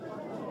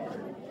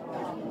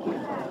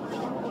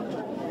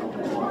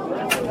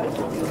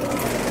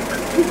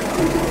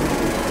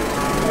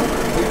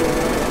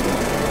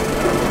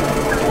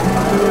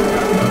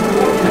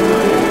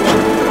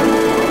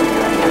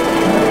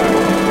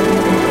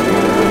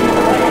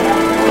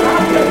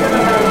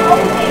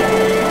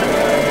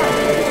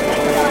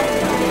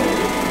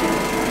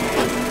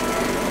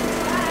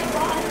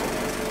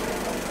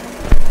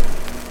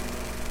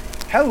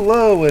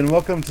Hello and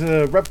welcome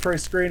to Repertory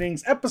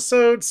Screenings,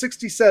 episode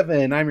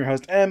 67. I'm your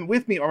host, M.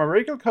 With me are my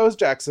regular co-host,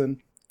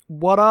 Jackson.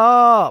 What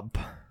up?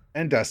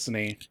 And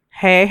Destiny.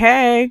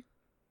 Hey.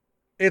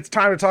 It's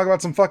time to talk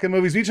about some fucking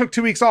movies. We took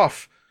 2 weeks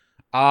off.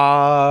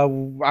 I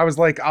was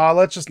like,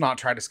 let's just not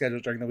try to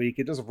schedule during the week.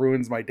 It just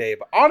ruins my day.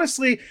 But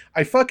honestly,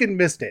 I fucking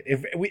missed it.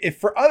 If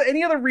for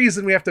any other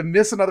reason we have to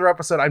miss another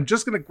episode, I'm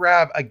just going to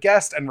grab a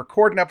guest and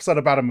record an episode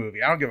about a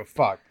movie. I don't give a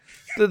fuck.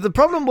 The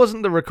problem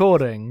wasn't the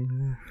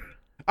recording.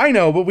 I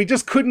know, but we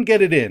just couldn't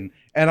get it in.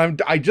 And I'm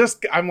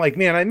like,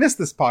 man, I missed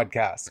this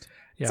podcast.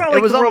 Yeah, it's not like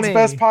it was the world's me.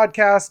 best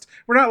podcast.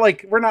 We're not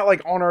like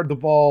Honored the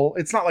Ball.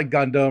 It's not like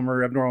Gundam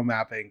or Abnormal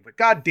Mapping. But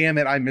god damn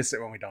it, I miss it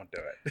when we don't do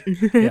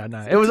it. Yeah,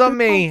 no, it was on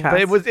me. But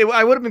I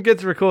would have been good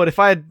to record if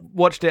I had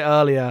watched it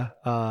earlier.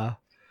 But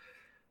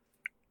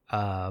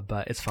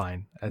it's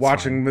fine.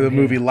 Watching the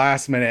movie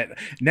last minute.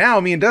 Now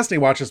me and Destiny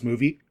watched this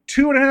movie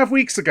 2.5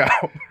 weeks ago.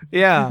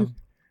 Yeah.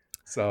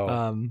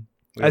 So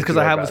that's because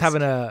I was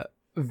having a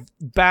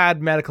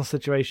bad medical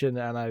situation,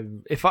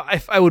 and if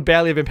I would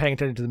barely have been paying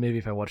attention to the movie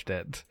if I watched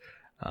it.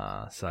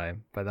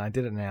 But I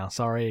did it now.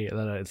 Sorry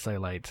that it's so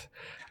late.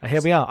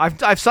 Here we are.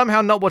 I've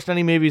somehow not watched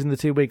any movies in the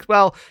 2 weeks.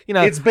 Well, you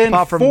know, it's been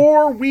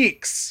 4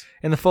 weeks.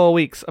 In the 4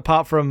 weeks,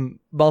 apart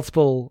from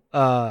multiple,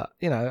 I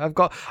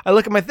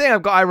look at my thing.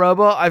 I've got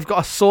iRobot. I've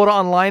got a Sword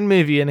Art Online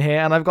movie in here,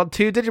 and I've got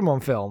 2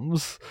 Digimon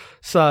films.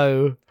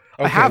 So.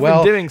 Okay, I have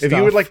been doing stuff. If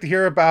you would like to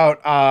hear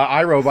about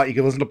iRobot, you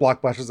can listen to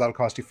Blockbusters. That'll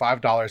cost you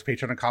 $5.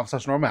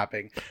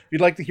 Patreon.com/normmapping. If you'd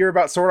like to hear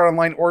about Sword Art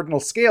Online Ordinal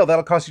Scale,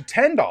 that'll cost you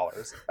 $10.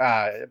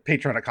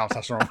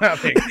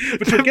 Patreon.com/normmapping.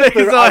 But you'll get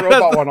the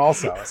iRobot one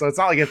also. So it's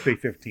not like you have to pay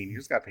 15. You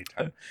just got to pay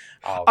 10.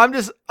 I'm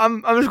just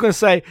going to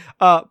say,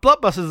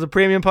 Blockbusters is a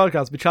premium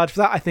podcast. We charge for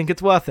that. I think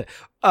it's worth it.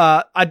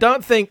 I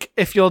don't think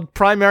if your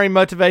primary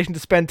motivation to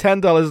spend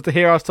 $10 to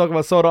hear us talk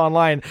about Sword Art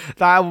Online,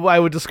 that I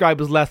would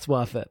describe as less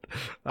worth it.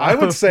 I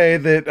would say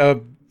that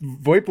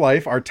VoIP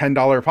Life, our $10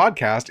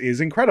 podcast, is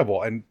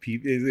incredible and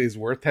is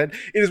worth $10.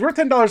 It is worth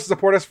 $10 to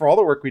support us for all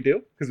the work we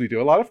do, because we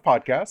do a lot of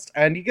podcasts,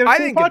 and you get a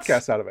cool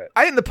podcast out of it.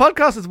 I think the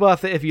podcast is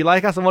worth it if you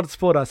like us and want to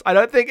support us. I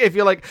don't think if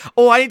you're like,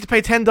 I need to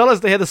pay $10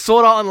 to hear the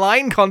Sword Art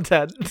Online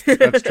content.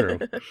 That's true.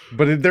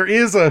 But there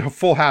is a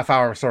full half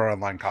hour of Sword Art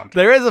Online content.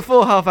 There is a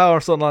full half hour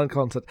of Sword Art Online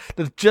content.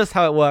 That's just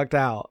how it worked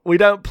out. We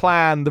don't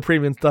plan the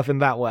premium stuff in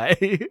that way.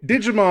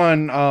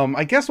 Digimon,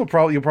 I guess you'll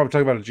probably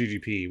talk about a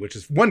GGP, which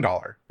is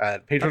 $1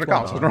 at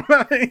Patreon.com.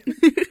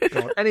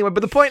 Anyway,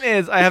 but the point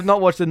is, I have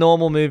not watched a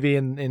normal movie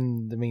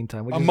in the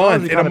meantime. Which in a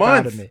month.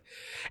 Bad of me.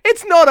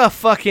 It's not a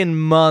fucking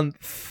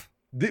month.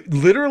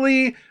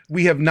 Literally,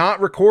 we have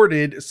not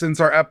recorded since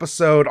our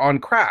episode on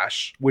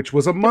Crash, which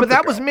was a month ago.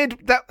 But that was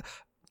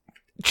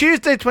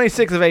Tuesday,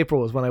 26th of April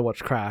was when I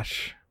watched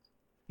Crash.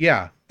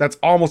 Yeah, that's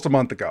almost a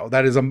month ago.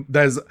 That is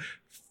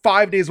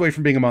 5 days away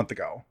from being a month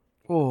ago.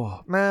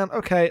 Oh, man.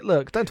 Okay,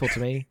 look, don't talk to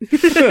me.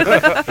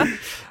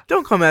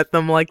 Don't come at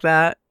them like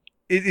that.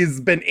 It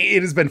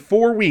has been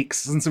 4 weeks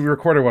since we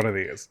recorded one of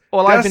these.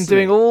 Well, Destiny. I've been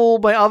doing all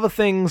my other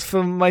things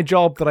for my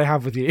job that I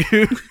have with you.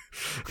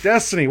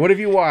 Destiny, what have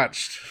you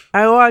watched?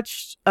 I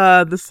watched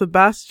the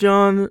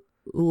Sebastian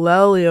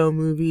Lelio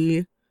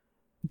movie,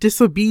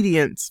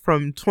 Disobedience,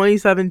 from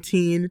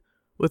 2017,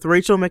 with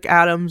Rachel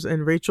McAdams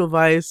and Rachel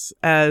Weisz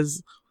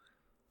as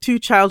 2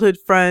 childhood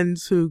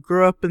friends who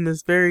grew up in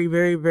this very,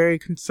 very, very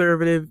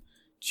conservative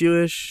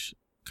Jewish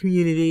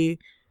community,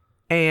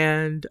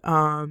 and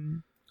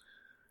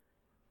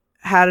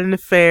had an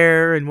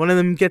affair, and one of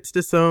them gets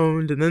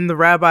disowned, and then the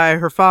rabbi,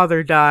 her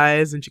father,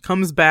 dies, and she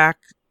comes back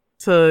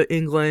to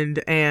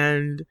England,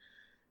 and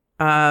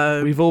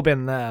we've all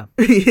been there.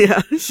 Yeah,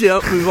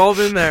 we've all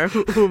been there.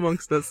 Who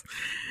amongst us?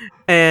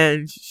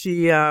 And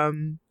she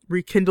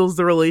rekindles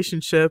the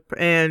relationship,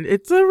 and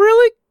it's a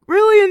really,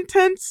 really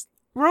intense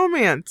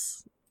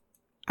romance.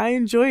 I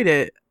enjoyed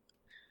it.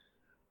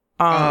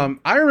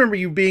 I remember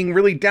you being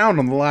really down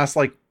on the last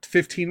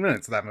 15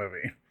 minutes of that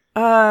movie.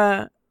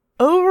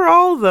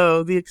 Overall,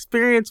 though, the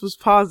experience was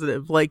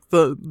positive. Like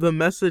the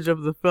message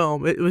of the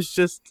film, it was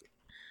just.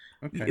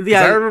 Okay.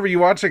 Yeah, I remember you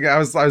watching it. I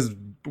was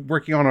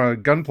working on a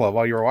Gunpla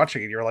while you were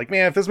watching it. You were like,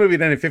 "Man, if this movie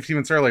had ended 15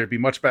 minutes earlier, it'd be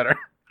much better."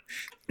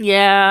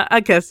 Yeah, I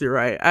guess you're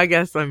right. I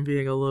guess I'm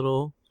being a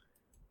little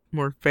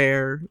more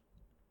fair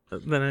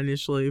than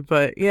initially,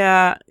 but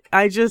yeah,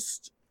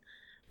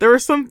 there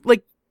was some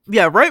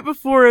right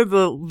before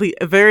the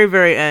very,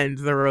 very end,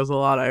 there was a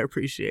lot I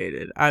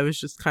appreciated. I was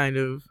just kind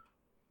of.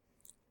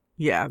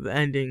 Yeah, the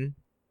ending,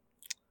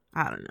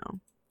 I don't know.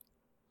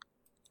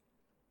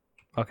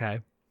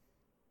 Okay.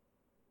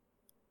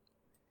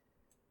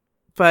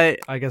 But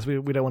I guess we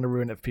don't want to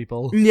ruin it for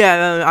people.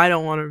 Yeah, I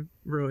don't want to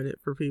ruin it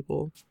for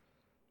people.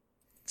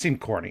 It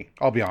seemed corny.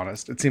 I'll be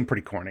honest. It seemed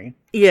pretty corny.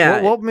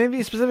 Yeah. What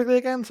movie specifically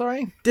again?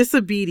 Sorry?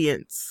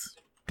 Disobedience.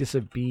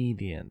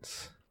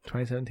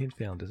 2017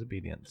 film,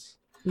 Disobedience.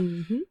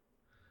 Mm-hmm.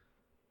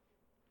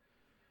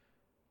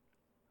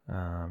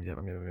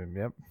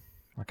 Yep.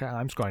 Okay,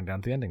 I'm scrolling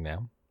down to the ending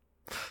now.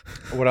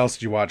 What else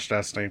did you watch,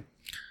 Destiny?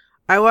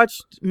 I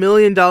watched $1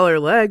 Million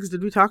Legs.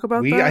 Did we talk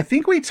about that? I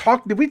think we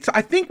talked.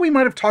 I think we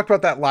might have talked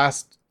about that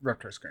last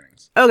Reptar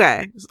screenings.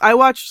 Okay, I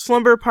watched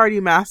Slumber Party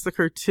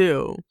Massacre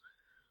 2,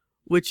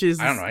 which is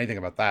I don't know anything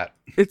about that.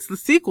 It's the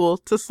sequel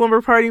to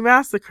Slumber Party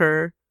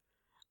Massacre,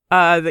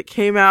 that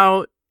came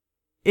out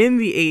in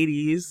the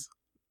 80s,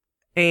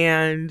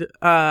 and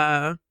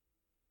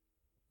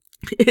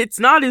it's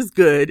not as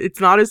good. It's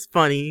not as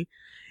funny.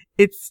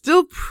 It's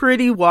still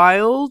pretty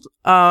wild,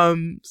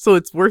 so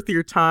it's worth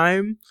your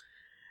time.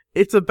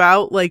 It's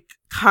about, like,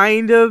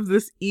 kind of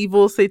this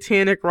evil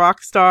satanic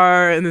rock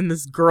star and then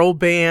this girl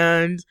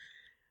band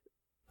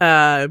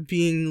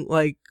being,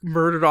 like,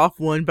 murdered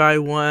off one by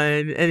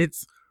one. And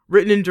it's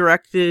written and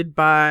directed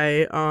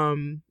by,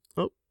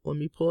 let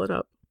me pull it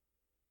up.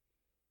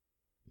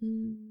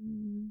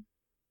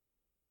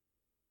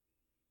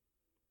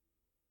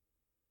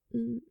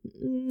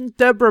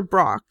 Deborah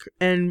Brock.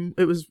 And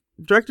it was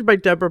directed by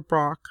Deborah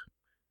Brock.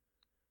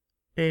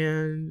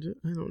 And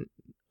I don't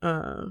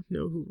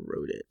know who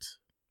wrote it,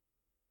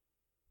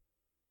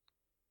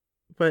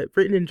 but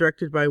written and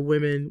directed by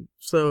women,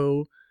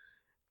 so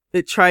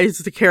it tries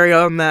to carry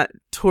on that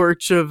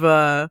torch of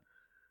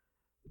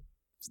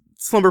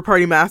Slumber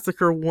Party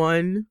Massacre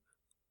 1,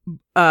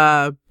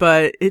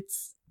 but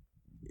it's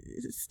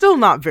still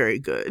not very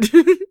good.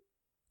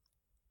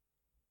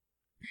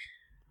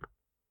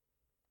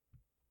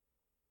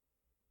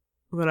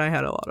 But I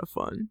had a lot of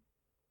fun.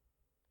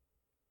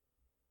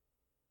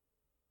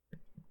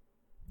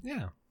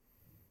 Yeah.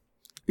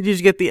 Did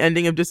you get the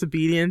ending of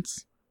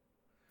Disobedience?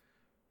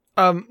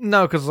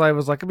 No, because I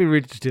was like, it'd be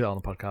rude to do that on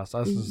the podcast.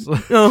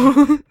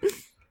 Oh.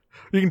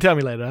 You can tell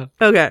me later.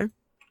 Okay.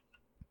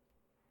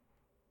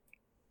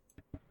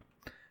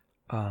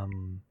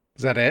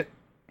 Is that it?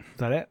 Is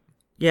that it?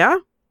 Yeah?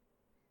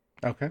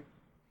 Okay.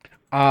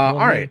 All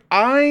right.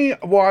 I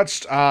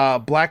watched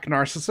Black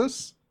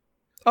Narcissus.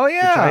 Oh,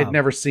 yeah. Which I had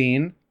never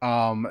seen.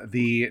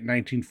 The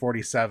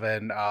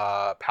 1947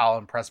 Powell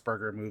and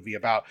Pressburger movie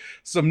about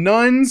some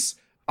nuns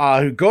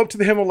who go up to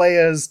the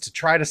Himalayas to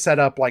try to set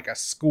up like a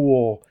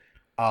school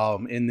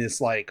in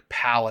this like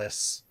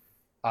palace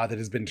that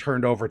has been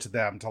turned over to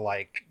them to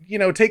like, you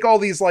know, take all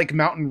these like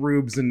mountain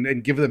rubes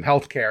and give them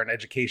healthcare and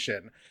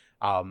education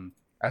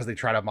as they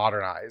try to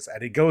modernize.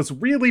 And it goes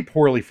really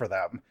poorly for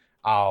them.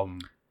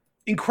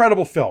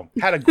 Incredible film.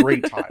 Had a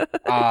great time.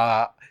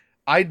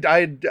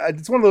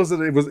 It's one of those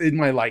that it was in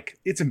my like,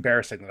 it's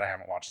embarrassing that I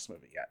haven't watched this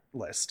movie yet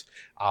list.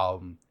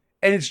 And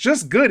it's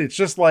just good. It's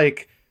just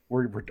like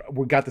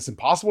we got this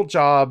impossible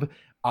job.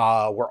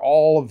 We're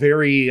all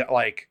very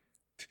like,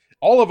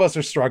 all of us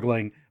are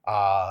struggling.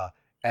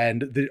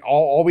 And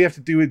all we have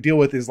to deal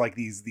with is like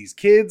these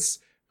kids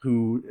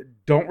who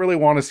don't really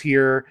want us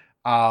here.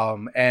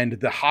 And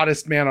the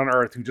hottest man on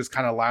earth who just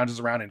kind of lounges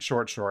around in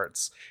short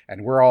shorts,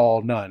 and we're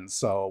all nuns,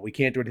 so we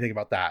can't do anything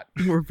about that.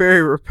 We're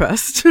very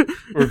repressed.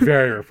 We're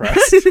very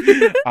repressed.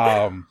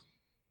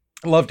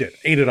 Loved it.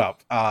 Ate it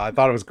up. I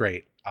thought it was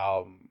great.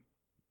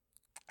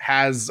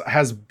 Has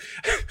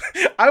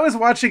I was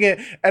watching it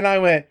and I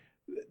went,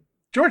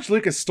 George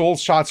Lucas stole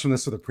shots from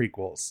this for the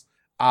prequels.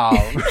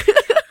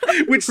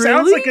 Which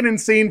sounds like an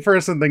insane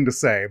person thing to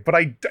say, but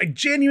I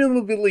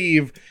genuinely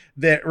believe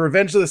that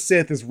Revenge of the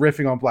Sith is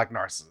riffing on Black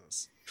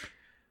Narcissus.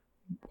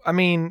 I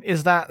mean,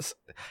 is that...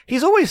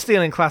 He's always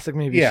stealing classic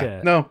movie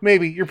shit. No,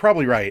 maybe. You're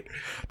probably right.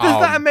 There's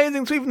that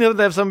amazing tweet from the other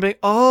day of somebody,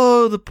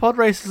 the pod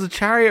race is a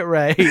chariot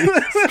race.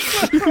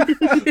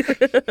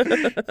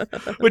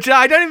 Which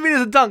I don't even mean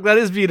as a dunk. That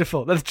is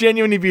beautiful. That's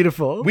genuinely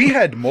beautiful. We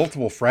had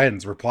multiple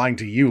friends replying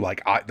to you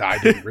like, I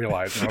didn't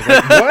realize. And I was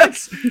like,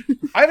 what?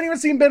 I haven't even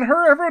seen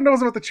Ben-Hur. Everyone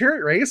knows about the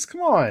chariot race.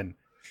 Come on.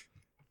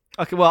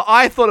 Okay, well,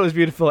 I thought it was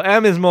beautiful.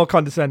 M is more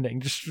condescending.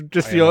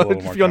 Just for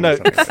your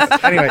notes.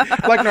 Anyway,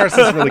 Black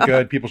Narcissus is really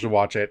good. People should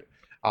watch it.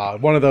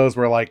 One of those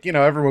where like, you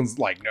know, everyone's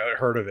like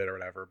heard of it or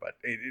whatever, but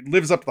it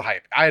lives up to the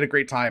hype. I had a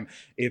great time.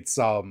 It's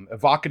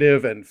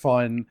evocative and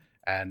fun,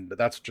 and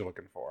that's what you're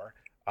looking for.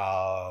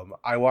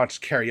 I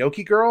watched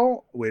Karaoke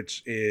Girl,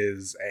 which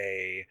is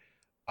a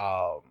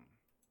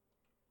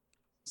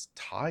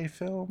Thai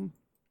film.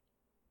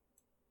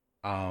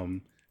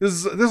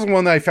 This is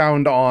one that I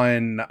found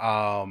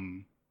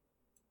on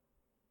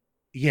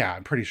yeah,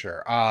 I'm pretty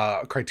sure.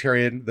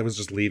 Criterion that was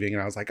just leaving,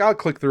 and I was like, I'll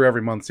click through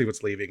every month, see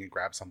what's leaving, and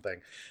grab something.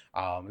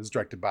 It was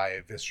directed by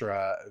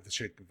Vishra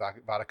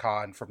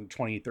Vadakan from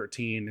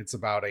 2013. It's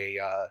about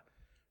a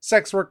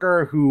sex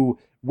worker who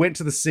went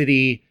to the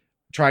city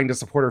trying to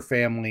support her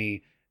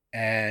family,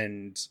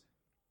 and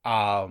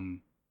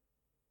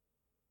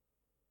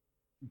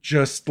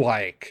just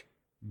like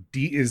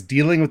is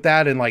dealing with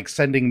that and like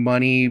sending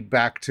money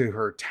back to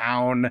her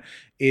town.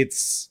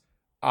 It's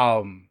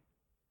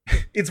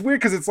it's weird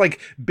because it's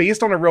like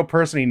based on a real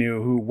person he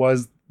knew who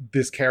was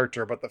this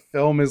character, but the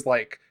film is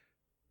like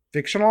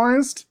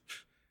fictionalized.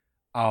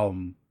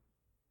 And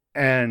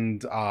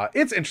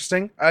it's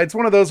interesting. It's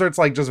one of those where it's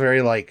like just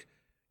very like,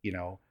 you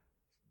know,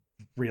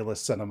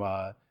 realist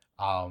cinema,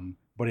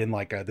 but in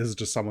like this is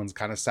just someone's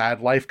kind of sad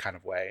life kind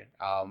of way.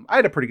 I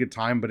had a pretty good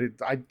time, but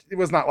it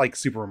was not like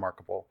super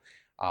remarkable.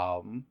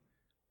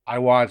 I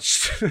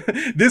watched,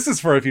 this is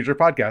for a future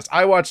podcast.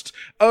 I watched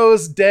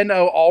O's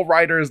Den-O All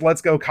Riders,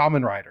 Let's Go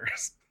Kamen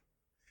Riders.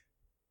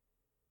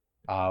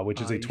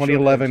 Which is a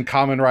 2011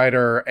 Kamen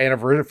Rider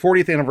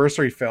 40th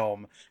anniversary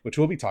film, which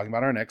we'll be talking about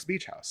in our next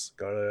Beach House.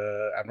 Go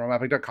to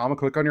abnormalmapping.com and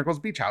click on your close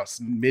Beach House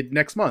mid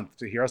next month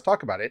to hear us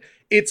talk about it.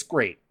 It's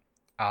great.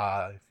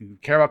 If you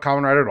care about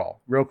Kamen Rider at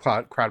all, real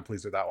crowd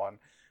pleaser, that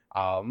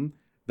one.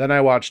 Then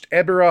I watched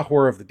Ebirah,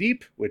 Horror of the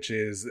Deep, which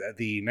is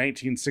the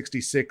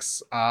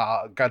 1966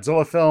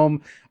 Godzilla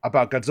film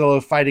about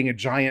Godzilla fighting a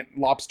giant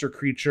lobster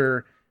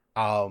creature.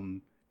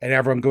 And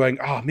everyone going,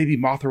 oh, maybe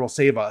Mothra will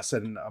save us.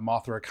 And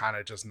Mothra kind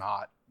of just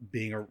not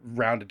being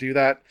around to do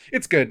that.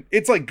 It's good.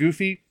 It's like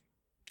goofy.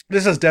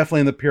 This is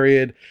definitely in the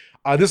period.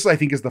 This, I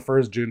think, is the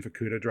first Jun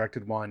Fukuda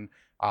directed one.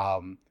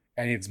 And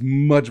it's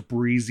much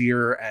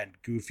breezier and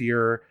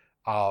goofier.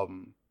 I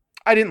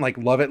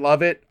didn't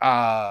love it.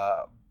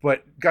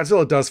 But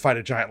Godzilla does fight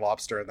a giant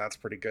lobster, and that's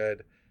pretty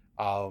good.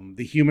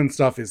 The human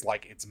stuff is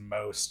its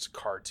most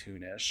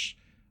cartoonish.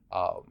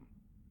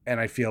 And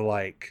I feel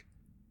like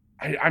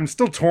I'm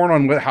still torn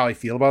on how I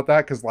feel about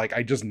that, because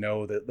I just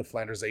know that the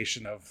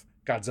Flandersation of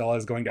Godzilla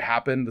is going to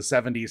happen. The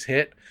 70s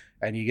hit,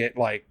 and you get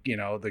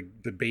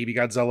the baby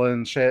Godzilla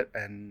and shit,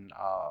 and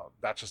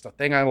that's just a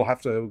thing I will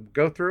have to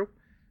go through.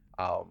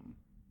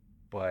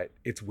 But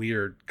it's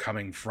weird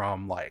coming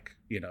from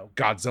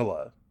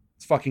Godzilla.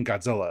 It's fucking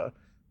Godzilla.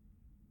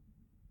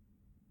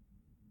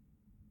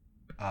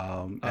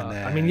 And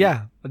then, I mean,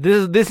 yeah,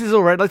 this is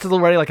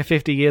already like a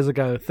 50 years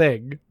ago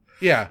thing.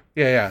 Yeah.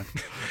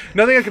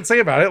 Nothing I can say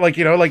about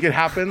it. It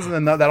happens, and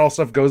then that all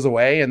stuff goes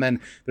away, and then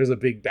there's a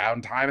big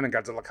downtime, and then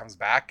Godzilla comes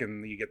back,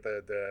 and you get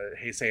the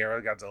Heisei era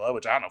Godzilla,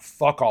 which I don't know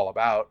fuck all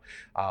about.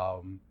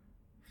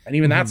 And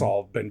even that's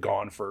all been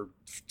gone for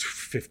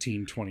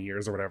 15, 20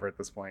 years or whatever at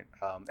this point.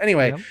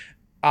 Anyway,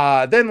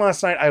 then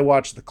last night I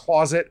watched The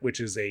Closet, which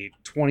is a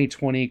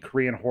 2020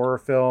 Korean horror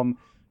film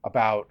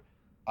about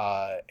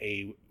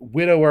a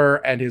widower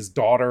and his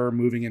daughter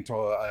moving into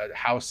a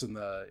house in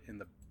the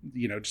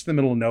just in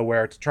the middle of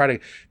nowhere to try to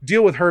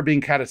deal with her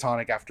being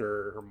catatonic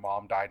after her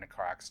mom died in a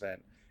car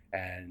accident.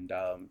 And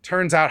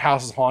turns out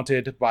house is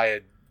haunted by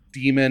a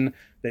demon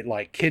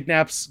that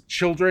kidnaps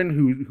children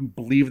who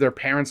believe their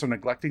parents are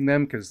neglecting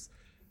them because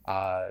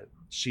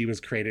she was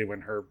created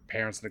when her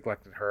parents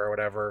neglected her or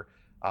whatever.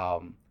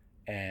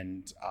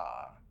 And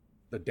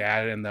the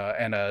dad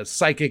and a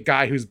psychic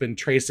guy who's been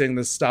tracing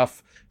this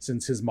stuff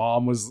since his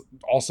mom was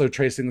also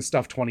tracing the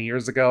stuff 20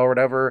 years ago or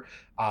whatever,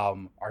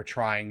 are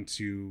trying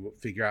to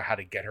figure out how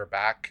to get her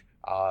back.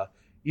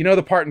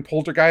 The part in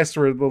Poltergeist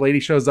where the lady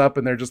shows up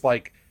and they're just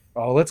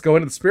oh, let's go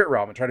into the spirit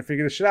realm and try to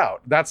figure this shit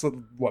out. That's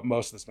what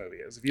most of this movie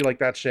is. If you like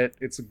that shit,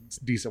 it's a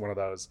decent one of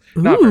those.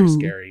 Ooh. Not very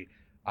scary.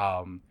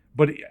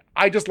 But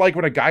I just like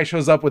when a guy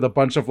shows up with a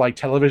bunch of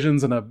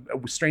televisions and a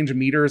strange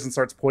meters and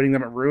starts pointing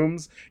them at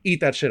rooms. Eat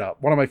that shit up.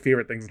 One of my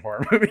favorite things in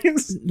horror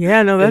movies.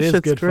 Yeah, no, that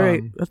shit's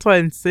great. Fun. That's why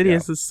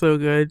Insidious is so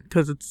good,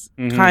 because it's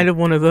kind of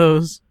one of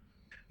those.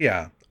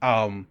 Yeah.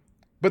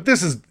 But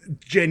this is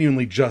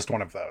genuinely just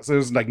one of those.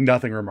 There's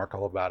nothing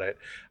remarkable about it.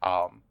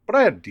 But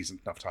I had a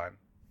decent enough time.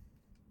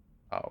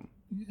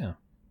 Yeah.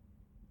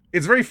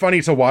 It's very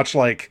funny to watch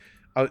I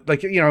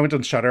went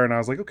on Shudder and I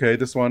was like, okay,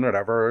 this one,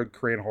 whatever,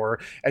 Korean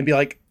horror, and be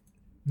like,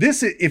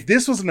 if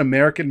this was an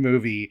American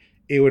movie,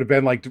 it would have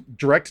been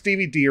direct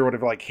DVD or would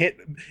have hit.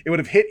 It would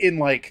have hit in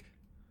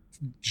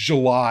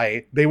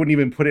July. They wouldn't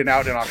even put it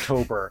out in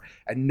October,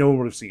 and no one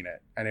would have seen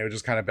it, and it would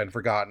just kind of been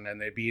forgotten.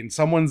 And it'd be in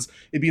someone's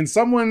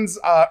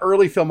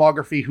early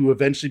filmography who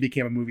eventually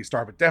became a movie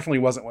star, but definitely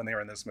wasn't when they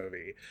were in this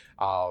movie.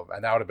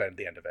 And that would have been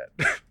the end of it.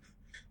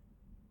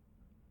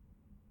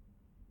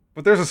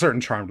 But there's a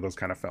certain charm to those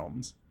kind of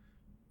films.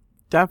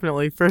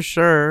 Definitely, for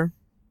sure.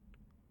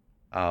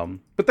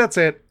 But that's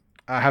it.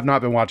 I have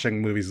not been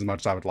watching movies as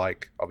much as I would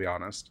like, I'll be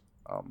honest.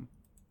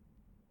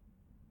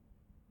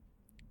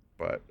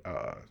 But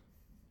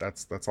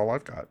that's all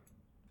I've got.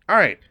 All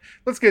right,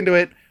 let's get into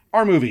it.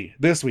 Our movie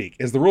this week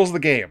is The Rules of the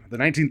Game, the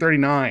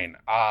 1939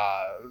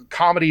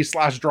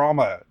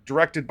 comedy/drama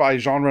directed by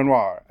Jean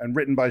Renoir and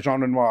written by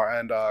Jean Renoir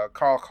and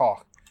Carl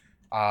Koch.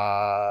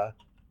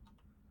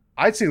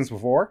 I'd seen this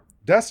before.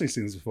 Destiny's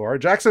seen this before.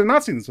 Jackson had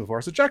not seen this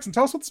before. So Jackson,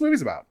 tell us what this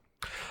movie's about.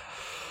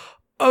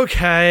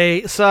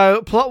 Okay,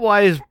 so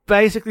plot-wise,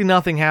 basically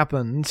nothing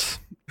happens.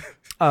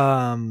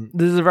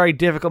 This is a very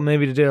difficult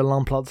movie to do a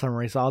long plot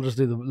summary, so I'll just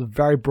do the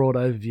very broad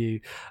overview.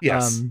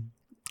 Yes.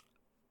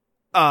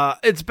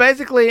 It's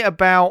basically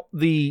about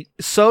the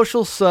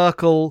social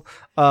circle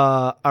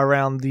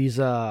around these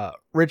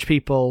rich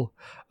people,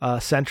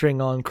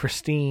 centering on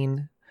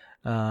Christine,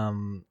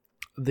 this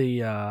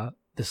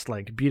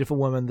beautiful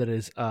woman that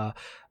is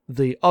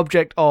the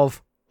object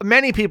of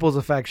many people's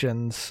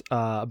affections,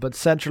 but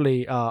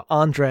centrally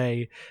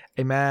Andre,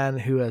 a man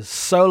who has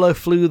solo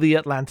flew the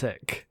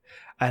Atlantic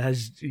and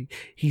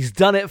he's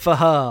done it for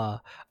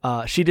her.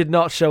 She did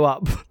not show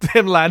up to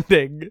him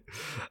landing,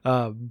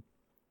 and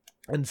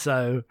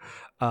so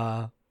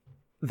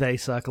they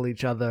circle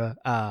each other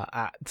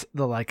at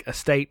the like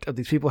estate of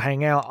these people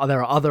hanging out.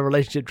 There are other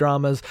relationship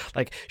dramas,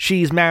 like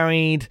she's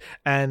married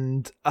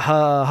and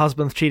her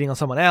husband's cheating on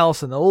someone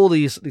else, and all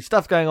these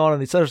stuff going on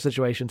and these social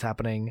situations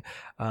happening.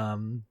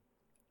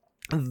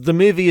 The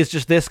movie is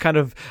just this kind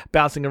of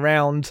bouncing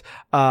around,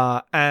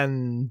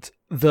 and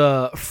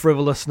the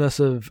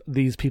frivolousness of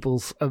these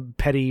people's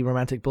petty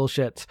romantic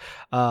bullshit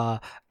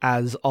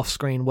as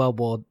off-screen World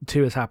War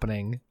II is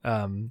happening.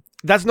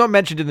 That's not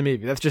mentioned in the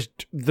movie. That's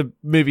just the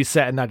movie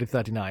set in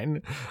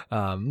 1939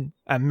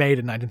 and made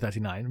in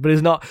 1939. But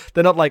it's not.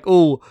 They're not like,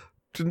 oh,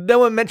 no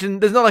one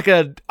mentioned. There's not like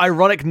a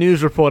ironic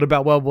news report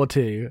about World War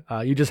II.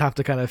 You just have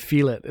to kind of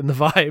feel it in the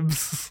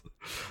vibes.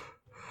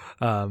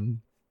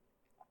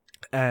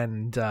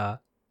 And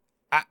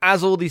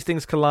as all these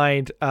things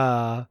collide,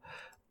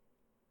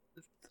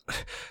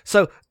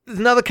 so there's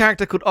another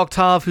character called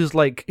Octave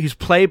who's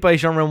played by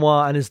Jean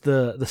Renoir and is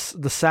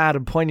the sad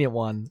and poignant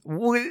one.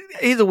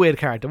 He's a weird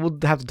character. We'll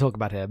have to talk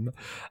about him.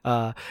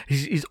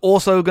 He's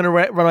also going to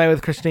run away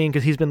with Christine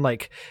because he's been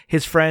like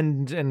his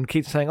friend and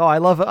keeps saying, "Oh, I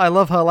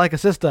love her like a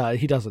sister."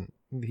 He doesn't.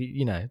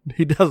 He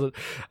doesn't.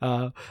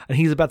 And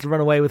he's about to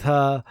run away with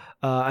her.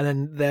 And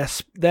then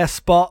their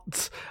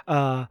spots.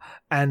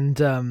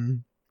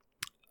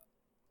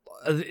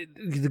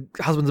 The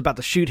husband's about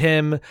to shoot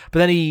him, but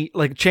then he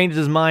like changes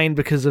his mind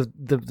because of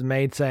the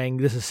maid saying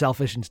this is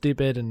selfish and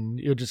stupid, and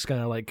you're just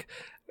gonna like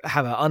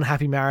have an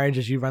unhappy marriage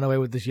as you run away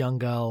with this young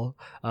girl.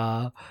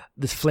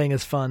 This fling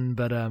is fun,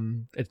 but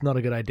it's not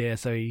a good idea.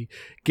 So he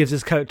gives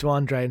his coat to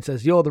Andre and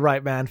says, "You're the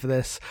right man for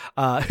this."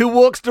 Who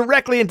walks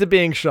directly into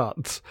being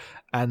shot,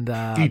 and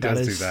he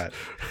does do that.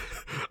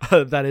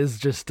 That is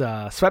just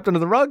swept under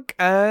the rug,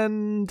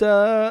 and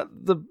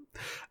the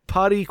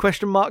party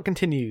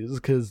continues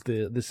because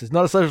this is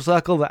not a social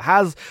circle that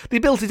has the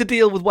ability to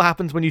deal with what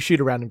happens when you shoot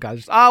a random guy.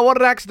 Just, what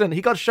an accident,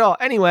 he got shot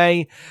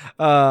anyway,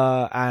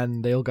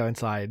 and they all go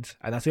inside,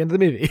 and that's the end of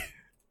the movie.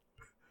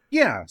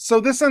 Yeah,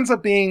 so this ends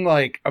up being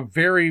like a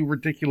very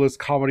ridiculous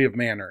comedy of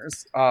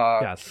manners.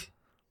 Yes.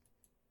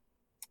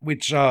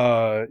 Which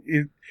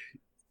the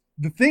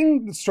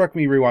thing that struck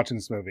me rewatching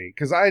this movie,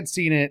 because I had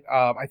seen it,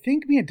 I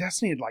think me and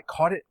Destiny had like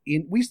caught it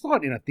we saw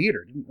it in a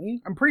theater, didn't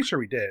we? I'm pretty sure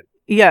we did.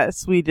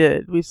 Yes, we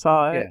did. We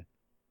saw it.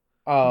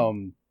 Yeah.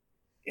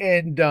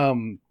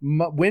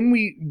 When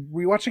we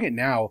rewatching it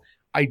now,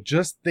 I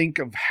just think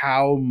of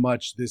how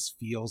much this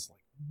feels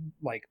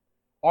like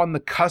on the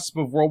cusp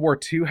of World War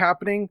II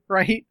happening,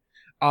 right?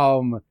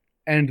 And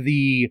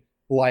the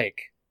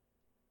like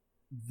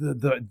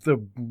the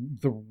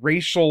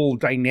racial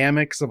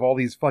dynamics of all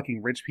these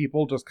fucking rich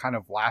people just kind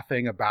of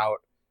laughing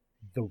about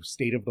the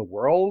state of the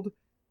world,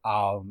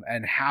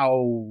 and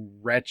how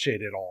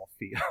wretched it all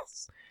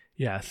feels.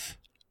 Yes.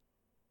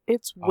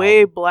 It's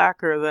way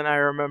blacker than I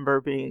remember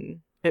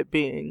being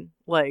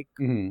like,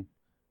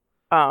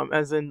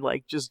 as in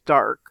like just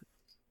dark,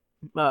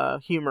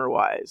 humor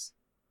wise.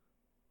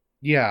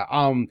 Yeah.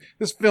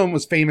 This film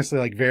was famously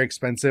like very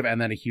expensive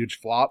and then a huge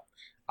flop.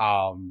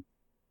 And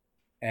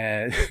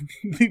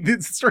the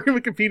story of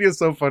Wikipedia is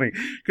so funny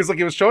because like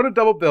it was shown a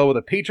double bill with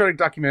a patriotic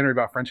documentary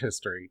about French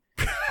history.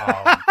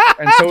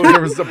 And so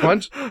there's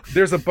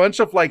a bunch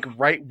of like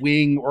right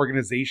wing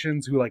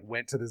organizations who like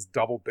went to this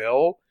double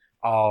bill.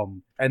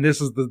 And this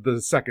is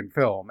the second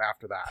film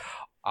after that.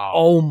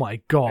 Oh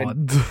my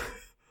god.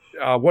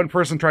 One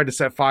person tried to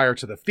set fire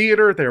to the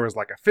theater. There was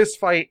like a fist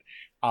fight.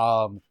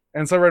 And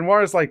so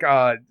Renoir's like,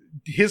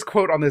 his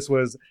quote on this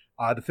was,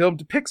 the film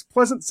depicts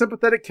pleasant,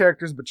 sympathetic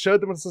characters, but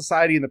showed them in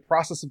society in the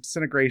process of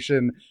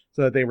disintegration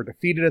so that they were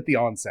defeated at the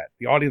onset.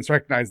 The audience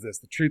recognized this.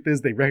 The truth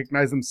is they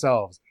recognize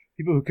themselves.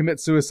 People who commit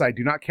suicide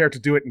do not care to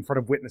do it in front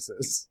of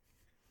witnesses.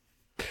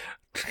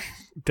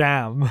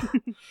 Damn.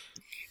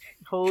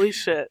 Holy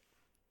shit.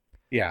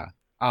 Yeah.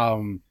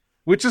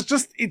 Which is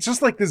it's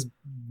just like this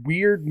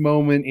weird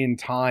moment in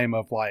time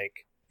of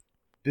like,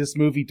 this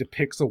movie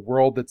depicts a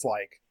world that's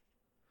like,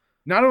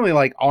 not only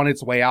like on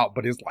its way out,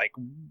 but is like,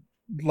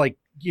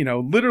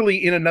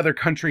 literally in another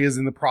country is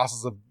in the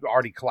process of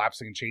already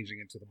collapsing and changing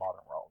into the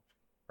modern world.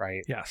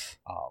 Right. Yes.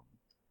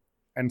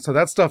 And so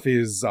that stuff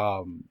is,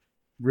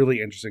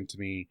 really interesting to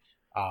me.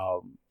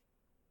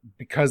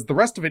 Because the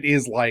rest of it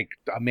is like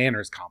a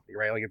manners comedy,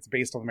 right? Like it's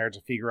based on the Marriage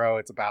of Figaro.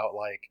 It's about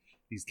like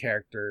these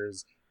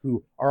characters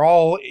who are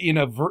all in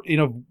a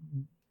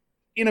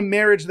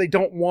marriage they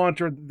don't want,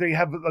 or they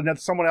have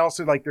someone else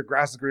who like their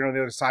grass is green on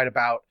the other side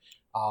about,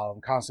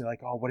 constantly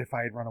like, oh, what if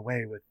I had run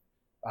away with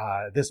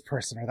this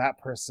person or that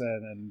person,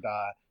 and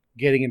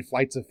getting in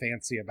flights of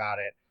fancy about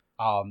it,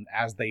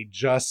 as they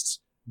just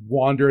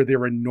wander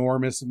their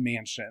enormous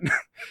mansion.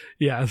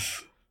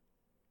 Yes.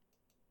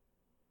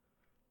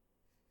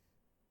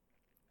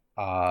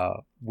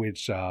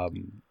 Which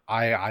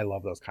I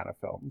love those kind of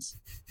films.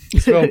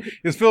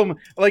 This film,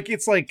 like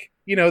it's like,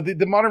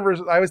 the modern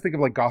version. I always think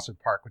of like Gosford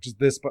Park, which is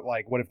this, but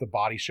like, what if the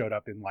body showed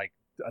up in like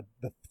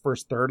the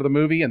first third of the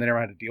movie and they never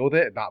had to deal with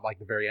it, not like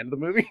the very end of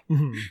the movie.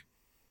 Mm-hmm.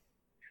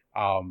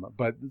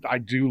 But I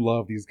do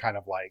love these kind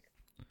of like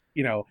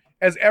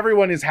as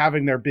everyone is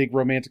having their big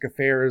romantic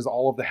affairs,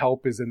 all of the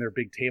help is in their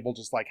big table,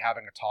 just like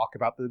having a talk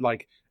about the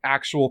like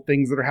actual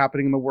things that are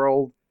happening in the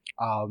world.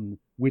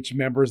 Which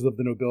members of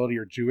the nobility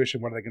are Jewish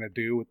and what are they going to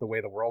do with the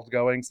way the world's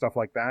going, stuff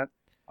like that.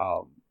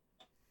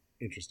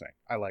 Interesting.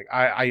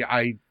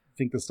 I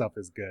think this stuff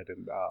is good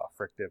and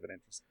frictive and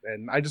interesting,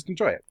 and I just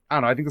enjoy it. I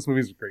don't know. I think this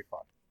movie is great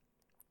fun.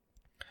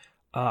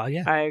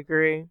 Yeah. I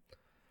agree.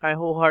 I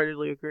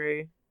wholeheartedly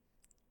agree.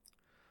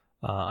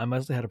 I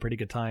mostly had a pretty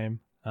good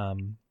time.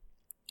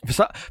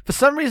 For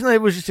some reason, I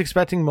was just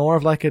expecting more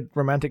of like a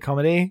romantic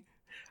comedy.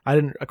 I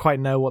didn't quite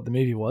know what the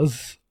movie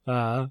was.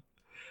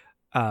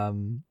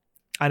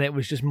 And it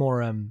was just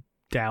more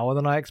dour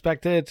than I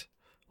expected.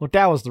 Well,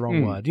 dour is the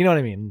wrong word. You know what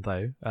I mean,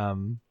 though.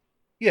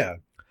 Yeah.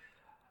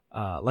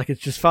 Like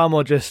it's just far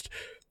more just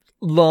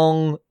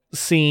long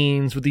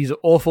scenes with these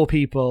awful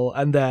people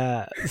and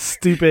their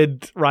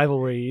stupid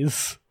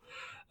rivalries.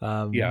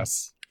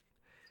 Yes.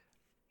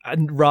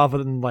 And rather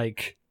than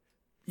like,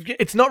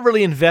 it's not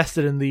really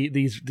invested in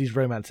these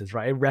romances,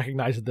 right? It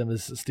recognizes them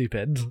as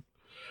stupid.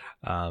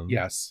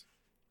 Yes.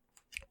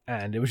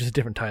 And it was just a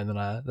different tone than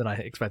I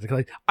expected.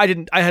 Like, I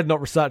had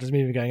not researched this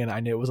movie going in. I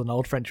knew it was an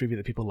old French movie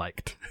that people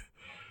liked.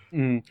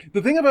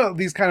 The thing about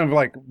these kind of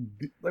like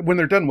when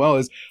they're done well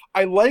is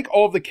I like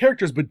all of the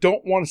characters but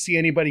don't want to see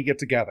anybody get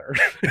together.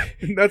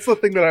 That's the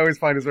thing that I always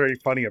find is very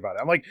funny about it.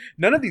 I'm like,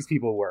 none of these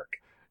people work.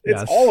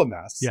 It's all a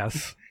mess.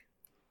 Yes.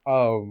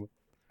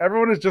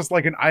 Everyone is just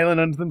like an island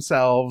unto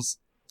themselves.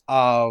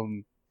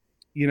 You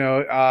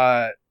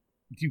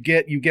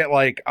get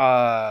like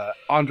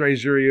Andre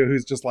Jurieu,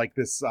 who's just like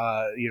this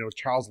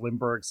Charles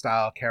Lindbergh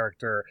style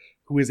character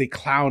who is a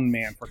clown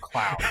man for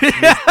clowns.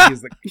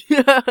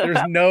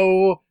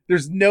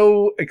 There's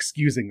no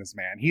excusing this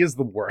man. He is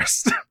the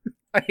worst.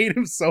 I hate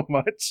him so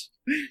much.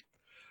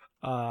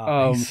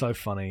 He's so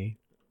funny.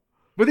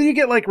 But then you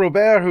get like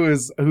Robert,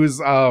 who's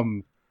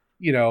the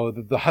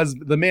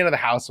husband, the man of the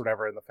house, or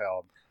whatever in the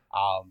film.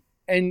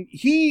 And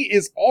he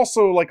is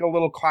also like a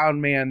little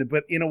clown man,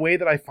 but in a way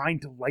that I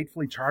find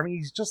delightfully charming.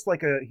 He's just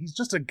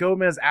a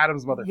Gomez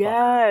Adams motherfucker.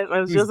 Yes,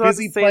 I was just about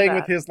busy to say playing that.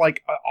 with his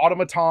like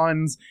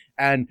automatons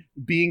and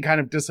being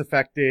kind of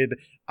disaffected.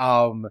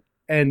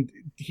 And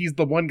he's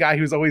the one guy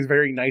who's always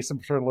very nice and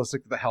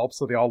paternalistic to the help,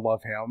 so they all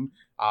love him.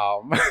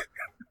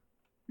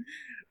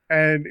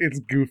 And it's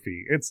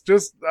goofy. It's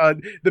just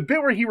the bit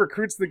where he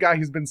recruits the guy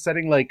who's been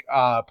setting like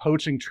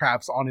poaching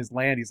traps on his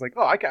land. He's like,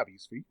 "Oh, I got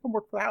use for you. Come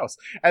work for the house."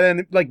 And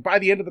then like by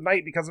the end of the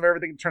night, because of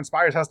everything that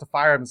transpires, has to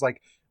fire him. It's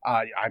like,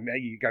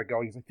 you gotta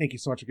go. He's like, "Thank you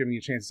so much for giving me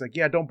a chance." He's like,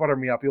 "Yeah, don't butter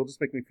me up. You'll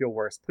just make me feel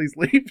worse. Please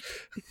leave."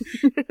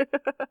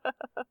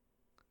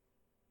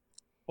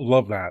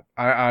 Love that.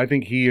 I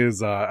think he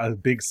is a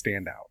big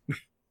standout.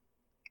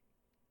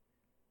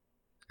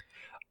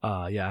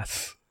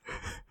 Yes.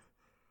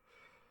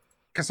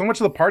 Because so much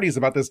of the party is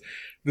about this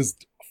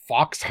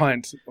fox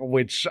hunt,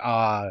 which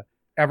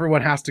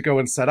everyone has to go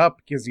and set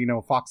up because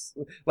fox,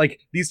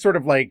 like these sort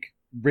of like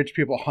rich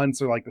people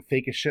hunts are like the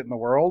fakest shit in the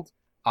world.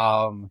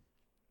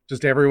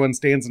 Just everyone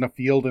stands in a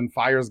field and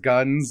fires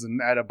guns and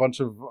at a bunch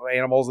of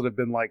animals that have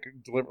been like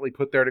deliberately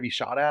put there to be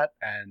shot at,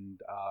 and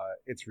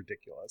it's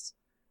ridiculous.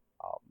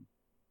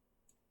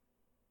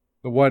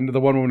 The one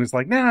woman who's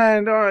like,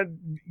 nah,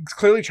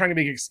 clearly trying to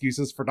make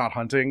excuses for not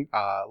hunting.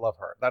 Love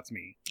her. That's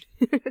me.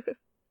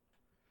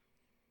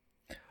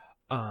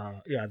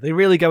 Yeah, they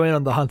really go in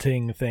on the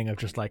hunting thing of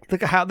just like,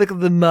 look at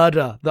the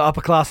murder the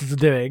upper classes are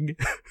doing.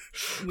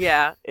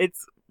 Yeah,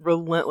 it's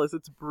relentless.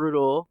 It's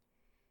brutal.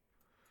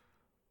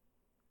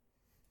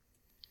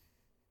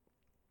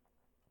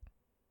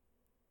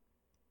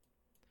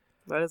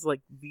 That is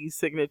like the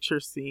signature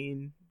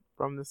scene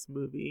from this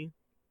movie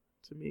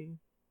to me.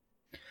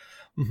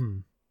 Mm-hmm.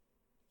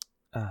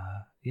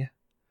 Yeah.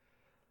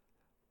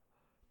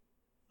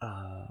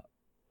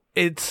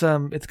 It's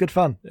good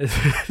fun.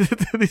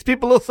 These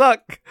people all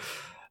suck.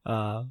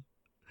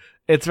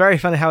 It's very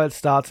funny how it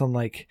starts on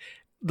like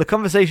the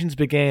conversations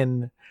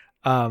begin.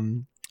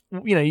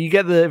 You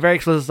get the very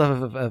explicit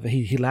stuff of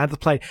he lands the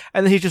plane,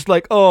 and then he's just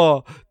like,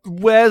 "Oh,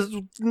 where's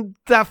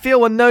that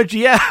field with no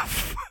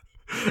GF?"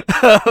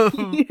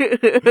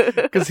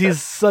 Because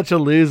he's such a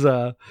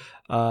loser.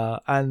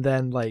 And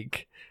then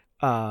like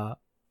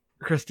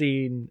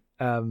Christine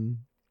and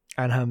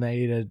her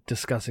maid are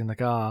discussing like,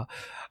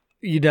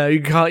 you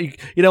don't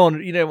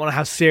want to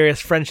have serious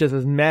friendships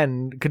with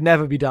men. Could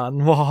never be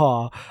done.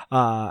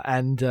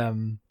 And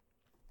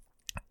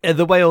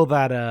the way all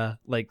that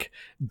like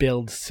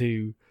builds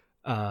to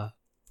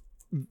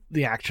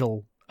the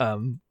actual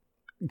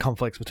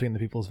conflicts between the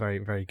people is very,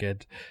 very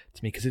good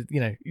to me, because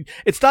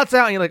it starts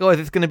out and you're like, oh,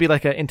 it's going to be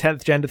like an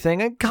intense gender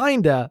thing, and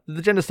kinda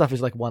the gender stuff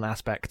is like one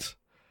aspect.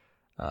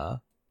 I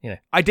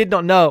did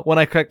not know when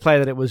I clicked play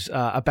that it was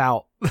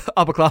about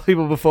upper class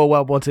people before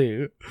World War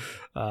II.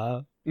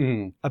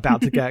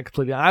 About to get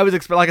completely. I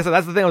was like I said,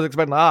 that's the thing I was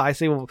expecting. I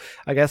see. Well,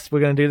 I guess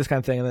we're going to do this kind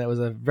of thing, and then it was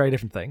a very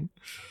different thing.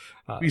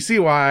 You see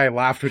why I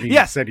laughed when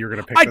you said you were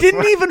going to pick. I this didn't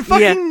one. even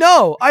fucking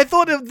know. I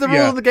thought the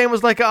rule of the game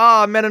was like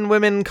men and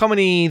women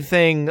comedy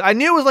thing. I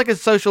knew it was like a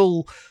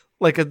social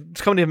like a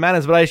comedy of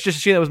manners, but I just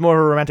assumed it was more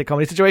of a romantic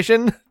comedy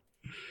situation.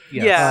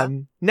 Yes. Yeah.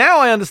 Now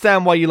I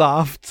understand why you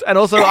laughed, and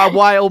also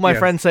why all my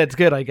friends say it's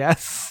good, I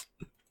guess.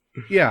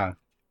 Yeah.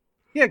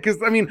 Yeah,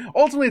 because, I mean,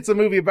 ultimately it's a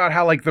movie about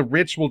how, like, the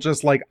rich will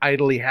just, like,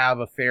 idly have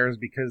affairs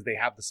because they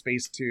have the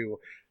space to,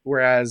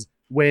 whereas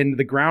when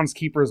the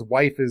groundskeeper's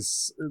wife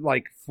is,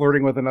 like,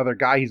 flirting with another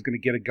guy, he's going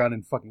to get a gun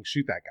and fucking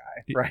shoot that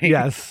guy, right?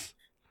 Yes.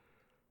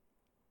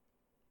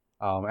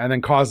 And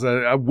then cause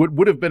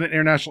would have been an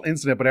international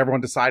incident, but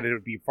everyone decided it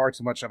would be far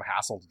too much of a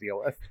hassle to deal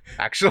with,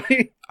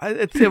 actually.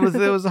 It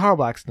was a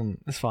horrible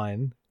accident. It's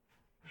fine.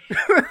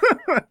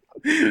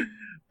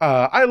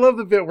 I love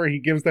the bit where he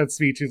gives that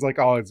speech. He's like,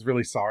 "Oh, it's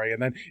really sorry,"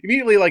 and then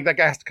immediately, like, that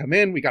guy has to come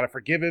in. We got to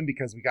forgive him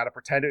because we got to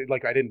pretend it,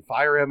 like I didn't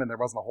fire him, and there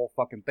wasn't a whole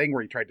fucking thing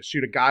where he tried to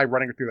shoot a guy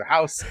running through the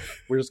house.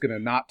 We're just gonna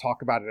not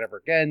talk about it ever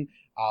again.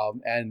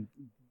 And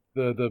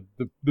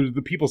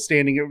the people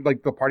standing,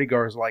 like the party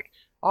goers, are like,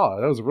 "Oh,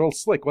 that was real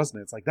slick,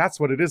 wasn't it?" It's like, that's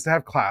what it is to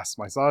have class,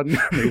 my son.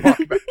 And they walk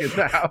back in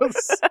the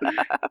house.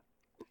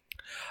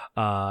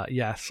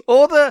 Yes.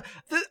 All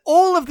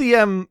of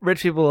the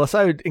rich people are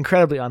so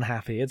incredibly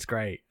unhappy. It's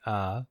great.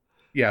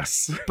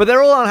 Yes. But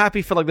they're all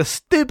unhappy for like the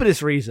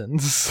stupidest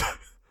reasons.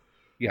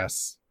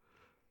 Yes.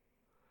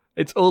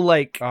 It's all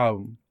like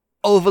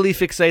overly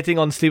fixating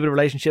on stupid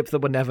relationships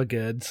that were never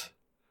good.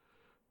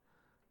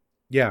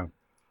 Yeah.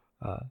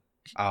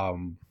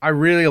 I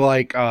really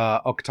like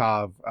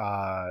Octave,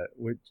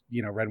 which,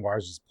 you know,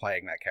 Renoir's just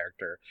playing that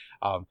character.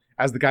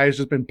 As the guy who's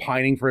just been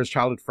pining for his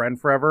childhood friend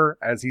forever,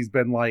 as he's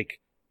been, like,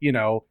 you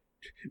know,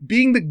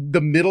 being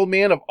the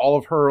middleman of all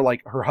of her,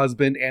 like, her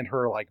husband and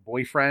her, like,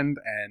 boyfriend,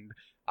 and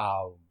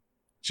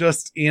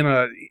just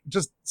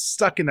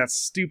stuck in that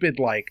stupid,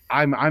 like,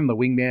 I'm the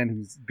wingman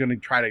who's gonna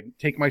try to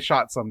take my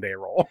shot someday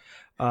role.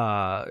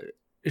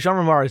 Jean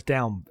Renoir is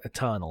down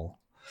eternal.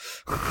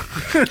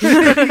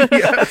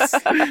 Yes.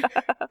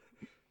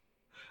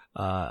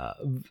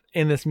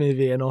 In this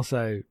movie, and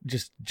also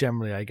just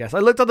generally, I guess. I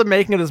looked at the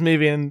making of this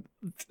movie, and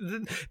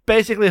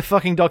basically a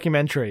fucking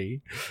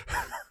documentary.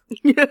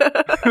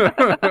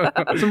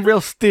 Some real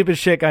stupid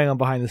shit going on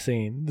behind the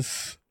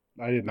scenes.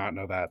 I did not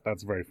know that.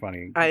 That's very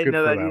funny. I didn't Good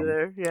know for that them.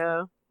 either.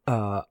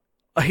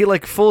 Yeah. He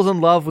like falls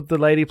in love with the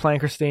lady playing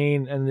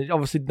Christine, and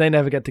obviously they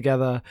never get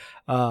together.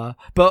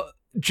 But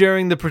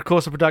during the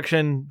course of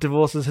production,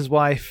 divorces his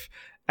wife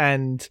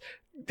and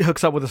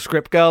hooks up with a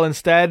script girl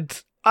instead.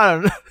 I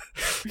don't know.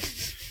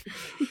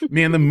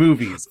 Man, the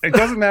movies. It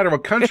doesn't matter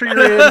what country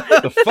you're in.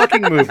 The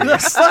fucking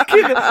movies.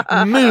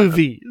 Fucking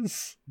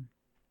movies.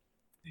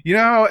 You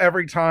know how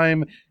every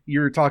time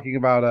you're talking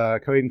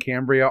about Coheed and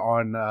Cambria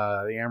on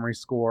the Amory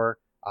score,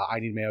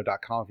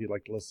 ineedmayo.com, if you'd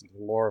like to listen to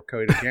the lore of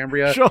Coheed and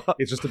Cambria, Sure.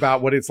 It's just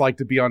about what it's like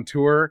to be on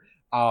tour.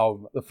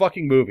 The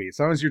fucking movie.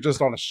 Sometimes you're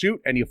just on a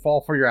shoot and you fall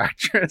for your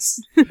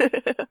actress.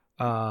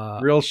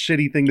 Real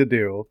shitty thing to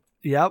do.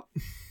 Yep.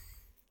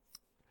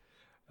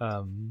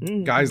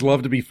 Guys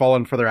love to be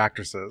fallen for their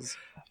actresses.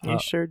 You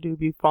sure do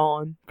be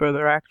falling for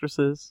their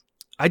actresses.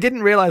 I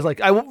didn't realize,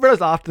 like, I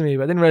realized after the movie,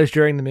 but I didn't realize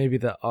during the movie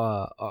that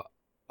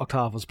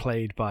Octave was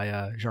played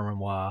by Jean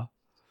Renoir.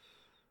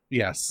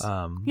 Yes.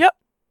 Yep.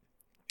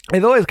 I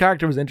thought his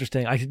character was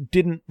interesting. I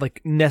didn't,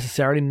 like,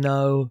 necessarily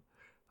know.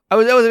 I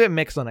was a bit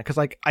mixed on it, because,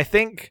 like, I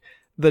think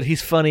that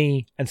he's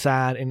funny and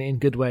sad in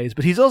good ways,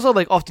 but he's also,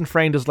 like, often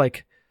framed as,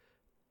 like,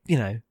 you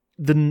know,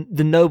 the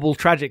noble,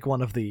 tragic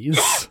one of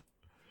these.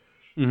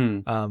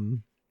 Mm-hmm.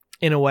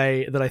 In a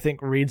way that I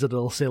think reads a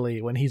little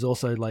silly when he's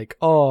also like,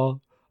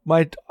 oh,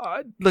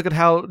 look at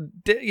how,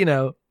 you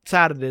know,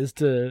 sad it is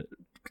to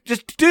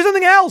just do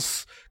something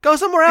else. Go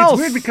somewhere else.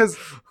 It's weird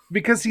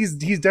because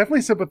he's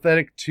definitely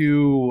sympathetic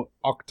to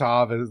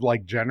Octave, as,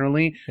 like,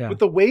 generally, but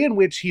the way in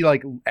which he,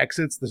 like,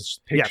 exits this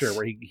picture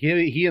where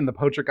he and the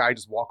poacher guy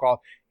just walk off,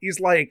 he's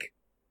like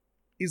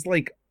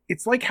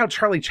it's like how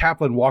Charlie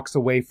Chaplin walks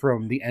away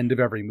from the end of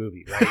every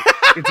movie, right?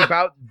 It's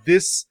about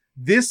this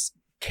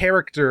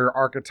character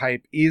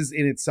archetype is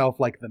in itself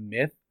like the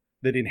myth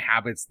that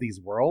inhabits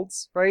these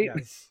worlds, right?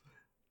 Yes.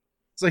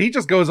 So he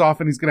just goes off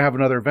and he's gonna have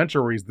another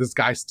adventure where he's this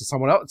guy to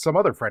someone else, some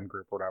other friend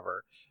group or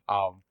whatever.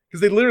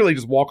 Because they literally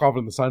just walk off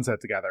in the sunset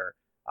together,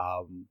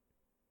 and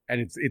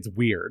it's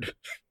weird.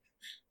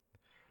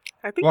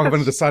 I think Walk up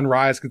into the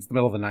sunrise because it's the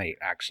middle of the night,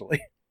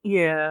 actually.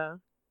 Yeah.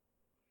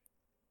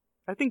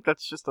 I think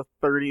that's just a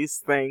 30s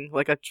thing,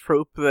 like a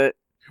trope that.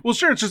 Well,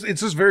 sure, it's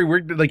just very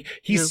weird. Like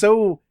he's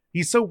so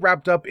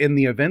wrapped up in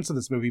the events of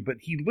this movie, but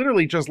he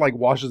literally just, like,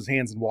 washes his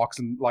hands and walks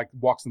in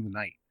the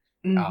night.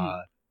 Mm-hmm.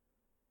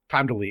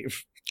 Time to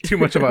leave. Too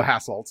much of a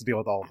hassle to deal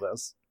with all of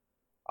this.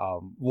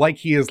 Like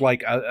he is,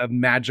 like, a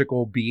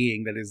magical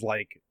being that is,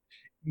 like,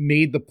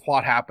 made the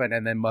plot happen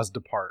and then must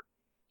depart.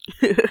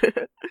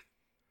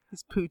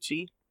 He's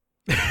Poochie.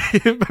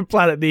 My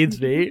planet needs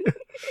me.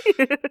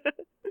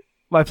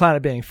 My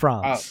planet being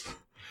France.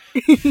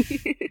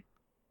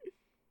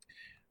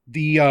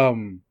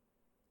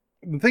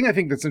 The thing I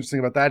think that's interesting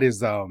about that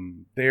is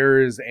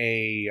there's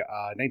a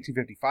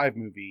 1955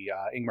 movie,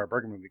 Ingmar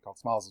Bergman movie called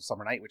Smiles of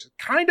Summer Night, which is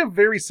kind of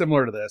very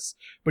similar to this,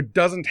 but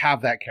doesn't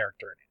have that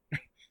character in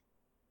it.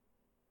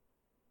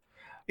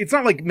 it's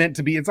not like meant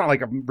to be. It's not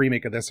like a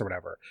remake of this or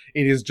whatever.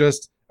 It is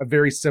just a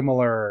very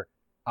similar,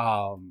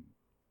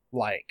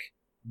 like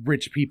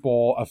rich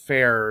people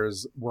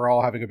affairs. We're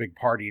all having a big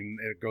party and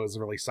it goes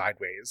really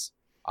sideways.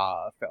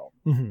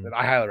 Film that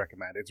I highly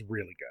recommend. It's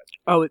really good.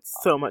 Oh, it's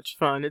so much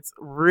fun. It's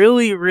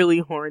really, really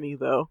horny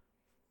though,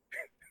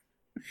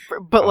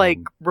 but like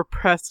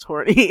repressed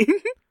horny.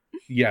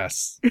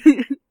 Yes.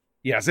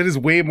 Yes, it is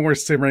way more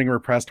simmering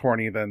repressed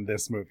horny than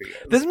this movie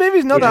is. This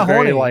movie's not that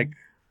horny.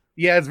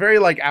 Yeah, it's very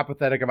like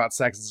apathetic about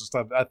sex. It's just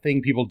a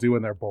thing people do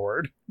when they're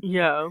bored.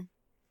 Yeah.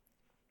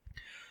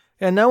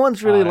 Yeah, no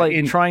one's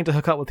really trying to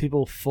hook up with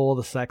people for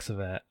the sex of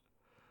it.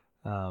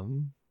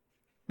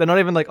 They're not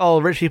even like,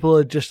 oh, rich people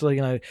are just like,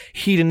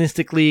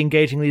 hedonistically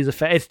engaging these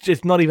affairs.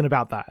 It's not even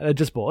about that. They're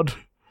just bored.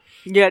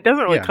 Yeah, it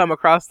doesn't really come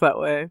across that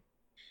way.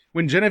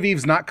 When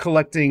Genevieve's not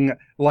collecting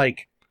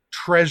like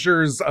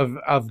treasures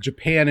of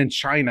Japan and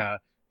China,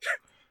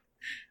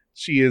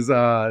 she is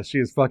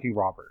fucking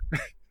Robert.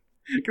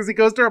 Because he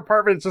goes to her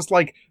apartment, it's just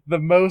like the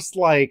most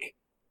like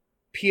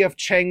P.F.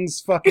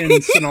 Chang's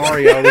fucking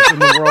scenario that's in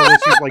the world, where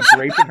she's like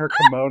draped in her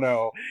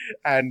kimono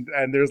and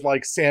there's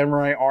like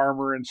samurai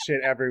armor and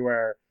shit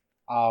everywhere.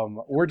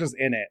 We're just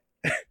in it.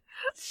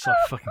 It's so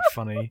fucking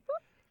funny.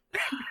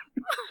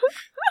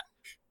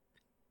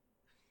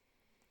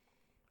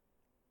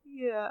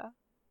 Yeah.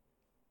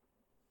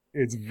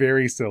 It's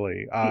very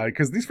silly.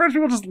 Because these French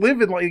people just live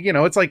in like,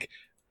 it's like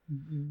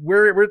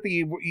we're at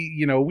the,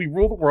 we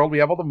rule the world, we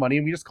have all the money,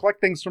 and we just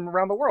collect things from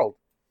around the world.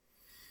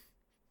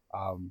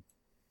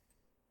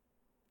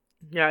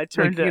 Yeah, it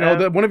turned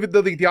one of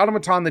the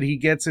automaton that he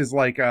gets is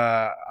like of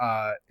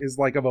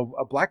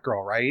a black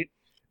girl, right?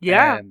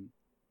 Yeah. And,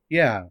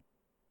 yeah.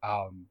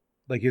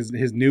 Like his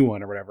new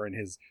one or whatever, in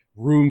his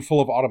room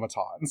full of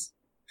automatons.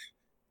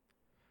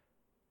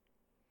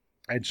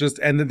 It's just,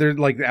 and then they're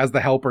like, as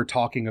the helper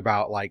talking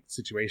about like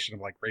situation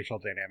of like racial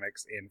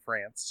dynamics in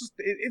France.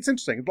 It's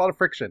interesting. It's a lot of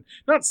friction.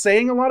 Not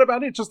saying a lot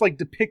about it, just like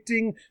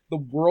depicting the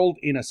world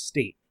in a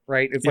state,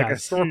 right? It's like a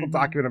historical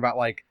document about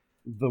like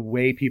the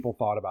way people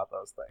thought about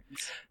those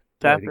things.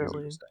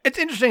 Definitely. It's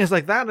interesting. It's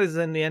like that is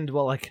in the end,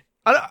 well, like,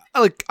 I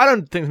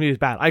don't think this movie is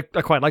bad. I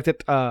quite liked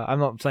it. I'm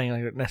not saying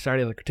like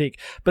necessarily a critique,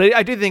 but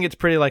I do think it's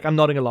pretty like I'm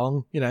nodding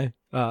along.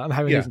 I'm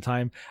having a decent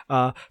time.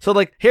 So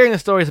like hearing the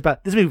stories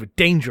about this movie was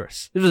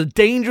dangerous. It was a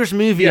dangerous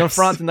movie on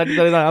France in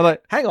 1939. I'm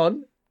like, hang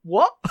on,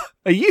 what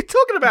are you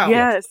talking about?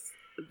 Yes,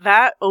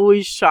 that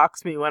always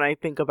shocks me when I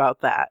think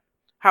about that.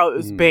 How it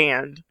was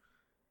banned.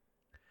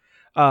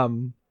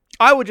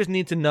 I would just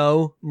need to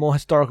know more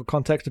historical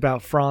context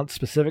about France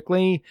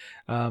specifically.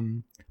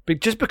 But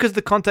just because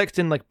the context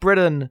in like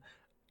Britain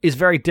is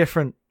very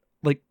different,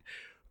 like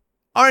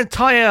our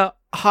entire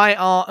high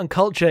art and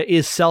culture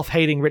is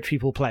self-hating rich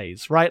people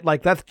plays, right?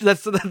 Like that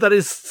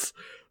is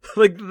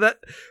like that.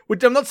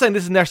 Which I'm not saying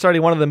this is necessarily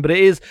one of them, but it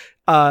is.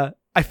 I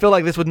feel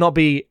like this would not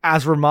be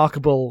as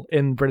remarkable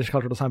in British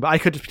culture at the time, but I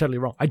could just be totally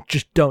wrong. I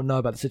just don't know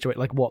about the situation,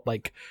 like what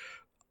like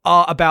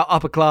about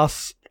upper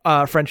class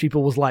French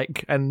people was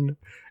like, and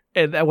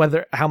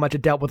whether how much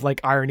it dealt with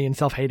like irony and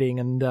self-hating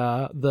and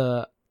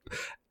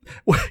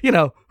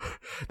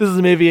this is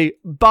a movie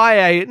by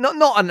a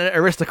not an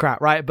aristocrat,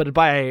 right, but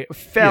by a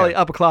fairly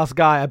upper class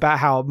guy about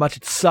how much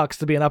it sucks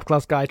to be an upper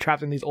class guy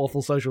trapped in these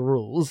awful social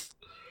rules.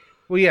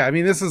 Well, yeah, I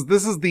mean, this is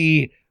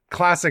the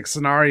classic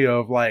scenario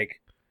of like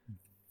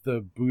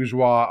the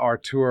bourgeois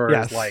auteur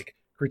is like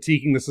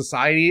critiquing the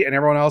society, and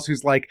everyone else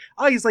who's like,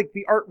 oh, he's like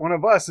the art one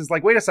of us is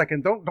like, wait a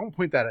second, don't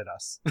point that at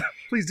us.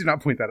 Please do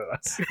not point that at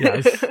us.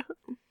 Yes.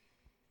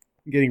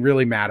 I'm getting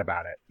really mad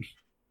about it.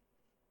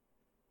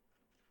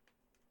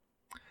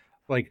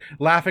 Like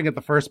laughing at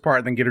the first part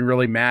and then getting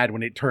really mad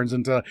when it turns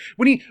into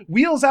when he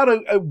wheels out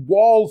a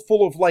wall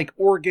full of like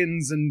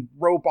organs and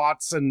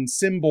robots and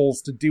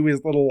cymbals to do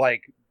his little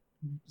like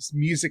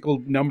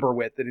musical number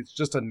with, and it's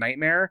just a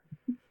nightmare.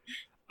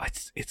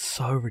 It's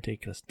so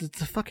ridiculous.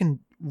 The fucking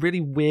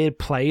really weird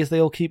plays they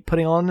all keep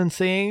putting on and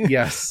seeing.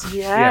 Yes.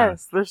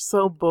 Yes, they're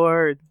so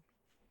bored.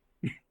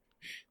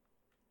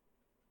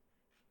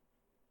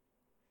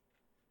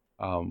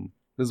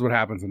 This is what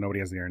happens when nobody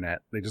has the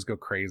internet. They just go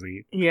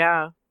crazy.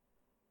 Yeah.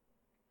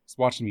 Just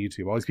watch some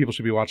YouTube. All these people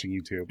should be watching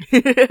YouTube.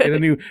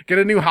 Get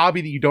a new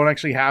hobby that you don't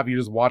actually have. You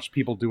just watch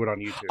people do it on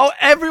YouTube. Oh,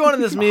 everyone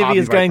in this movie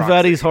is going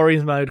Verdi's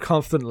Horrors mode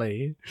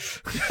constantly.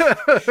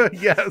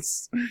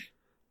 Yes.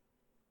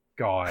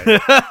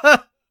 God.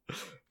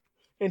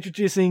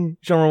 Introducing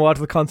Jean Renoir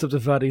to the concept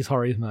of Verdi's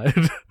Horrors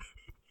mode.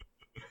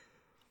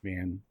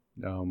 Man.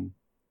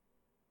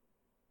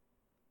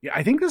 Yeah,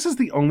 I think this is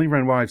the only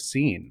Renoir I've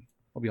seen.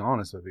 I'll be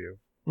honest with you.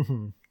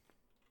 Mm-hmm.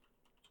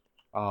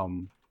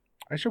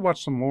 I should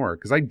watch some more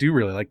because I do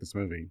really like this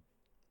movie.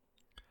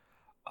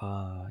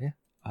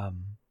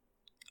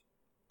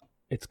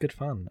 It's good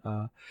fun.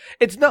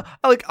 It's not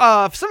like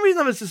for some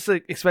reason I was just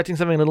like, expecting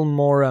something a little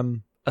more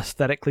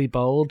aesthetically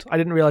bold. I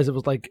didn't realize it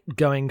was like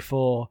going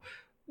for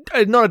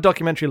not a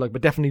documentary look,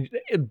 but definitely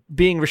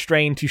being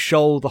restrained to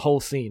show the whole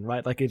scene,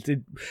 right? Like it's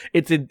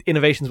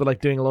innovations with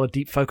like doing a lot of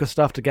deep focus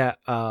stuff to get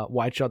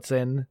wide shots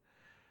in.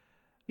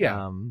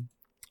 Yeah.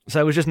 So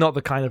it was just not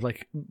the kind of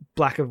like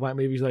black and white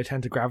movies that I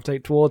tend to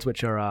gravitate towards,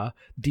 which are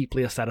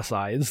deeply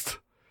aestheticized.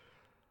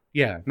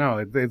 Yeah,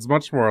 no, it's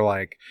much more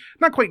like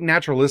not quite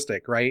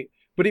naturalistic, right?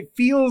 But it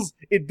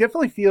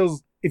definitely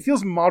feels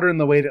modern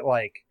the way that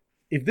like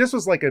if this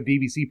was like a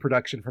BBC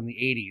production from the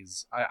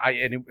 80s,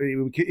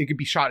 it could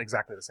be shot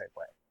exactly the same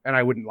way, and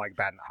I wouldn't like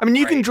bat an eye. I mean,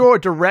 you can draw a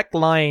direct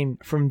line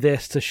from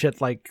this to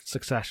shit like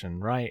Succession,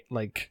 right?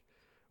 Like,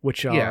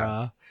 which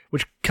are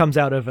which comes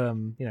out of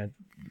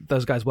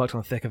those guys worked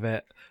on the thick of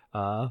it.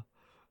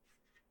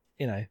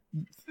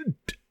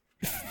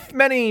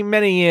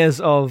 Many years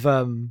of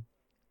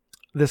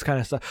this kind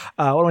of stuff.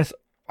 My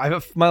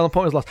point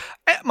was lost.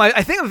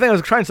 I think the thing I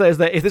was trying to say is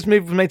that if this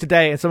movie was made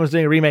today and someone's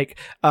doing a remake,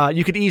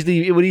 it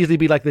would easily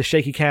be like the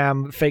shaky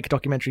cam fake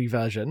documentary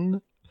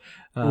version.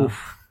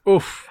 Oof.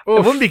 It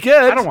wouldn't be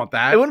good. I don't want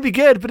that. It wouldn't be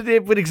good, but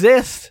it would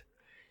exist.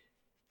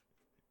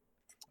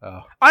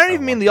 Oh, I don't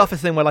even mean the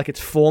Office thing where like it's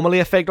formally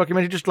a fake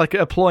documentary, just like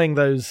employing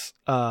those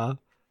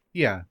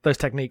those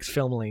techniques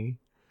filmily.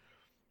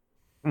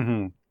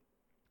 Mm-hmm.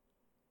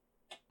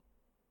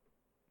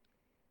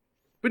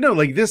 But no,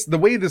 like the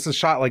way this is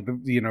shot, like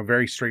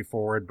very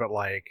straightforward, but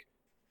like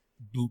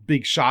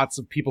big shots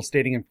of people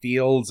standing in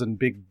fields and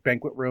big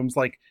banquet rooms.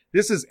 Like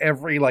this is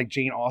every like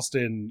Jane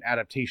Austen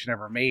adaptation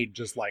ever made,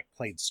 just like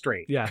played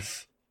straight.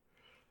 Yes,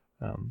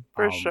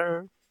 for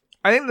sure.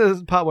 I think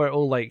the part where it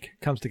all like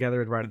comes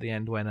together right at the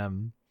end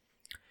when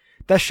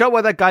that shot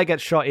where that guy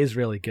gets shot is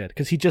really good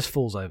because he just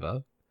falls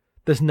over.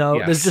 There's no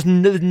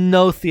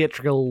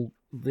theatrical.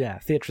 Yeah,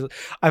 theatrical.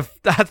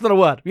 That's not a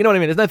word. You know what I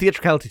mean? There's no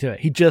theatricality to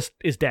it. He just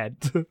is dead.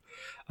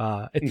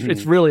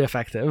 It's really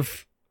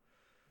effective.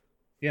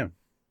 Yeah.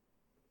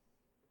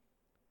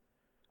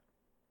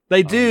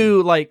 They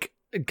do like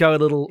get a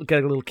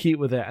little cute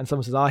with it, and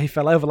someone says, he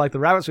fell over like the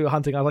rabbits we were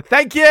hunting. I was like,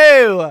 thank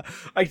you!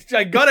 I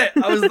got it.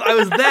 I was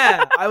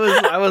there.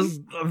 I was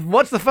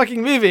watch the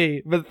fucking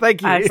wi, but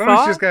thank you.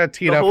 Someone's just gotta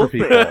tee it up for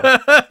people.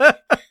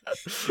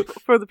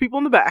 For the people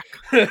in the back.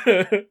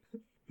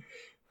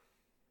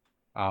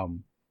 Do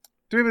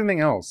we have anything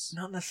else?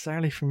 Not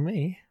necessarily from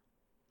me.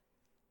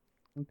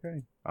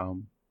 Okay.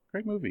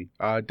 Great movie.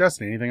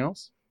 Destiny, anything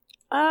else?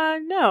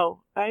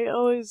 No.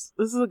 This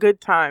is a good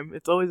time.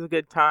 It's always a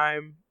good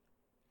time.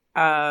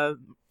 I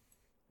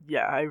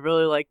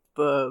really like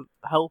the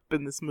help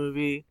in this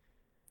movie.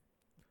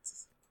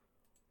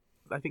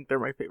 I think they're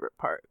my favorite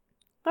part.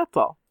 That's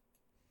all.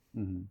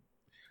 Mm-hmm.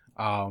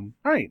 All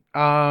right.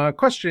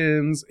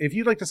 Questions. If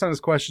you'd like to send us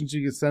questions,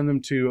 you can send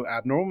them to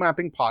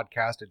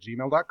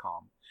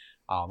abnormalmappingpodcast@gmail.com.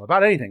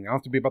 About anything. They don't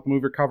have to be about the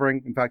movie we're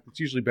covering. In fact, it's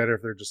usually better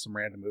if they're just some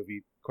random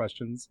movie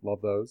questions.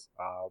 Love those.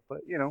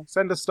 But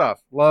send us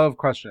stuff. Love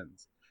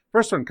questions.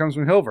 First one comes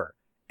from Hilver.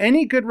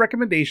 Any good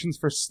recommendations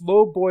for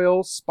slow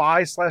boil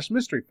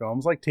spy/mystery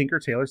films like Tinker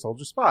Tailor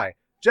Soldier Spy?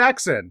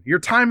 Jackson, your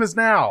time is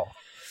now.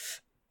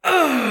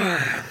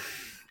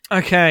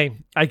 Okay,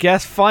 I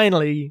guess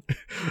finally,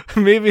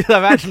 movies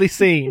I've actually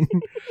seen.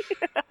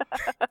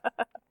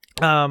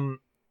 The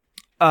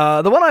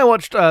one I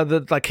watched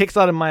that like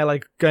kickstarted my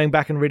like going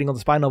back and reading all the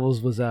spy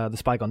novels was The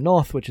Spy Gone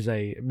North, which is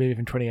a movie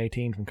from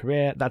 2018 from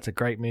Korea. That's a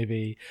great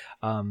movie.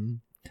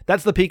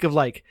 That's the peak of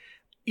like,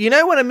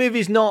 when a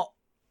movie's not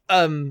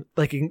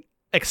like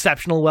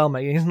exceptional well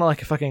making. It's not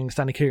like a fucking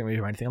Stanley Kubrick movie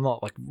or anything. I'm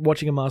not like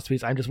watching a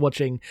masterpiece. I'm just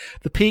watching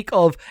the peak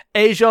of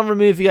a genre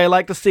movie I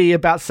like to see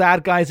about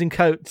sad guys in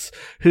coats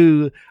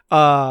who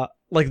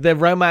like their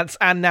romance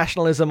and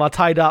nationalism are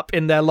tied up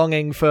in their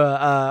longing for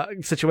a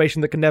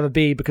situation that can never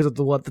be because of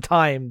the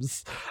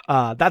times.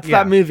 That's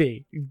that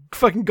movie. You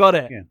fucking got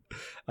it.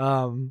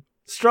 Yeah.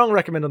 Strong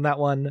recommend on that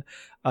one.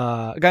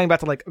 Going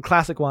back to like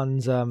classic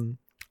ones,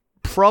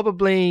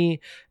 probably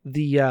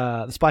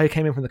the Spy Who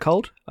Came In From the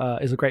Cold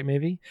is a great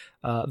movie.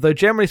 Though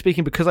generally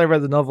speaking, because I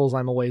read the novels,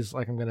 I'm always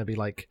like, I'm going to be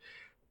like,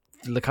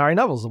 Le Carré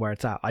novels are where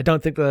it's at. I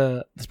don't think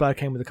the Spy Who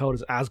Came With the Cold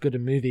is as good a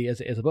movie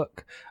as it is a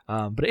book.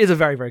 But it is a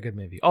very, very good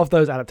movie. Of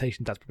those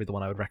adaptations, that's probably the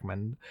one I would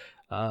recommend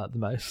the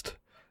most.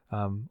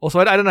 Also,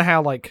 I don't know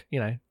how, like,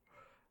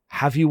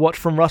 have you watched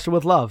From Russia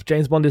With Love?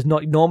 James Bond is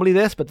not normally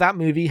this, but that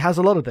movie has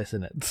a lot of this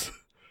in it.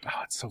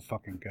 Oh, it's so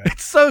fucking good.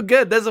 It's so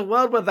good. There's a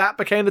world where that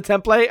became the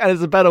template, and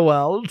it's a better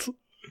world.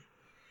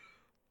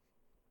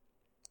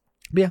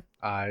 Yeah.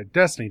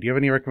 Destiny, do you have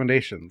any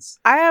recommendations?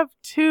 I have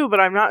two,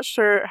 but I'm not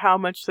sure how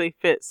much they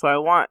fit, so I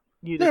want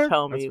you to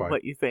tell me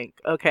what you think.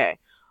 Okay.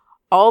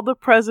 All the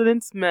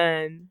President's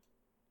Men.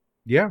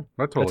 Yeah,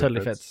 that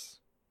totally fits.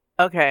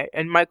 Okay,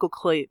 and Michael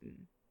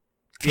Clayton.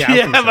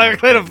 Yeah, Michael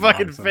Clayton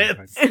fucking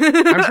fits.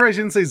 I'm surprised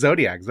you didn't say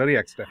Zodiac.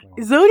 Zodiac's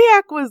definitely one.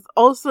 Zodiac was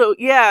also,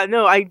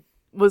 I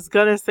was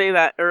gonna say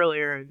that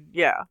earlier, and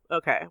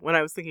okay. When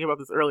I was thinking about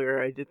this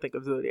earlier, I did think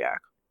of Zodiac.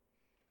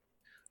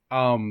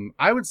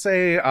 I would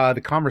say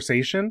The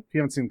Conversation. If you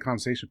haven't seen The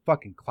Conversation,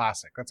 fucking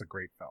classic. That's a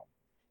great film.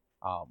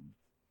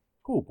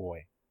 Cool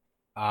boy.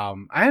 I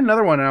had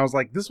another one, and I was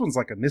like, this one's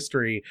like a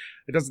mystery.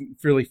 It doesn't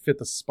really fit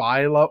the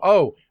spy love.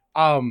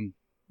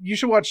 you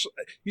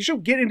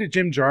should get into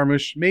Jim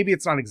Jarmusch. Maybe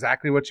it's not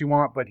exactly what you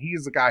want, but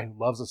he's a guy who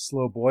loves a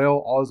slow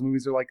boil. All his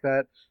movies are like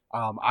that.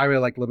 I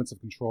really like Limits of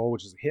Control,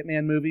 which is a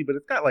Hitman movie, but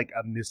it's got like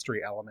a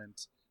mystery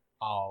element.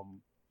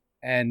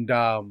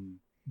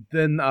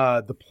 Then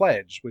The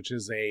Pledge, which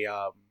is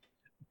a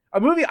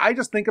movie I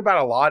just think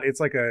about a lot. It's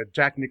like a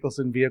Jack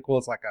Nicholson vehicle.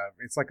 It's like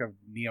a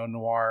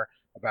neo-noir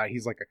about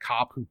he's like a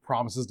cop who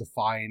promises to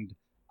find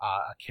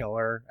a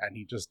killer, and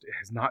he just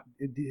has not.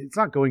 It's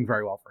not going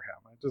very well for him.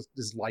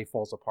 His life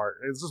falls apart.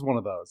 It's just one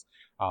of those,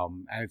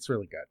 and it's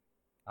really good.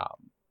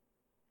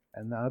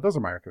 And those are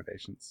my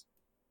recommendations.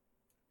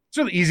 It's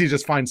really easy to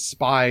just find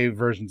spy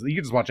versions. You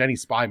can just watch any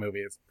spy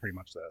movie. It's pretty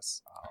much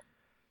this.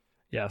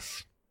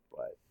 Yes.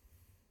 But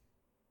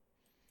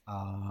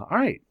all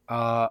right.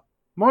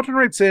 Martin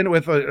writes in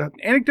with an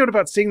anecdote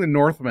about seeing The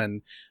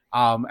Northman.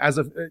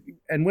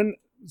 And when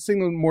seeing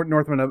The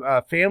Northman,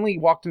 a family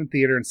walked in the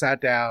theater and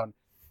sat down,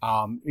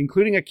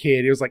 including a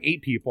kid. It was like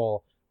 8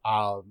 people.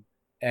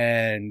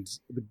 And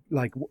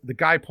the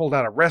guy pulled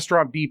out a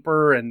restaurant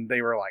beeper, and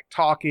they were like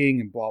talking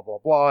and blah blah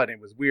blah, and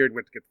it was weird.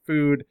 Went to get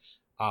food.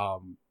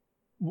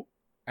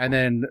 And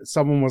then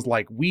someone was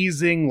like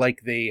wheezing,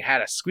 like they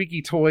had a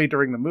squeaky toy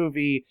during the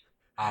movie.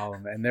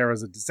 And there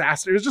was a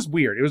disaster. It was just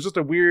weird. It was just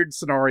a weird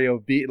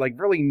scenario, like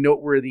really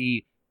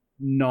noteworthy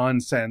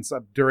nonsense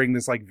during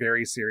this like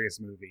very serious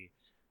movie.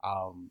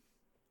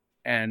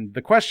 And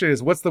the question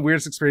is, what's the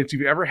weirdest experience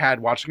you've ever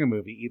had watching a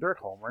movie, either at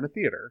home or in a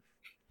theater?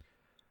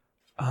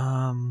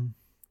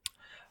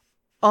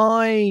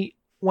 I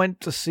went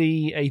to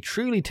see a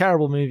truly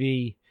terrible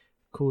movie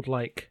called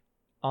like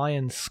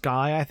Iron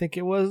Sky, I think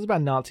it was. It was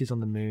about Nazis on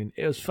the moon.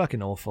 It was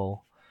fucking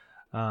awful.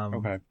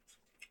 Okay.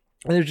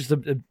 And it was just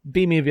a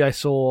B movie I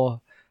saw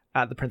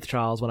at the Prince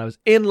Charles when I was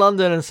in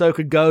London, and so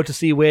could go to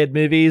see weird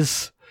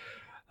movies.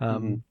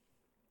 And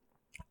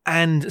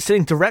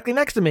sitting directly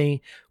next to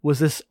me was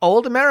this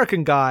old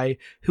American guy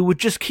who would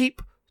just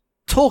keep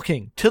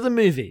talking to the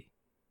movie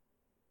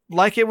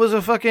like it was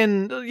a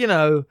fucking,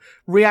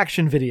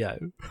 reaction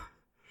video.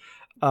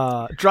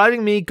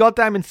 Driving me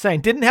goddamn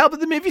insane. Didn't help that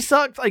the movie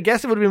sucked. I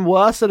guess it would have been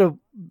worse at a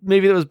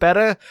movie that was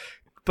better,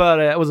 but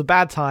it was a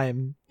bad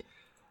time.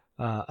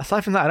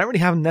 Aside from that, I don't really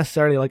have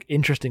necessarily like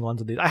interesting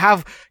ones of these. I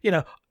have,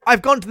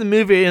 I've gone to the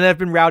movie and there have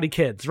been rowdy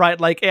kids, right?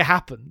 Like it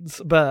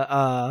happens, but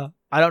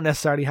I don't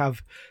necessarily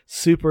have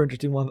super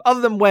interesting ones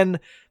other than when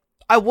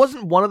I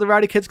wasn't one of the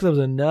rowdy kids because I was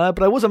a nerd,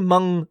 but I was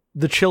among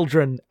the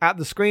children at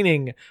the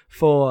screening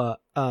for,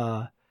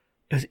 it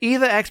was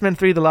either X-Men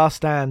 3 The Last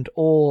Stand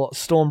or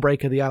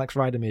Stormbreaker, the Alex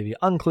Rider movie.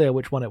 Unclear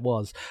which one it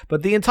was.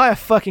 But the entire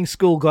fucking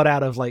school got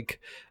out of,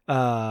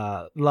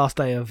 last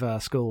day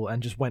of school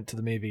and just went to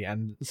the movie,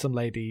 and some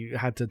lady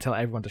had to tell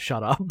everyone to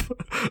shut up.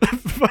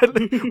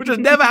 Which has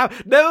never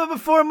happened. Never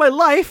before in my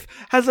life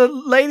has a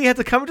lady had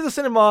to come into the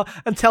cinema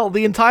and tell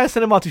the entire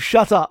cinema to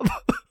shut up.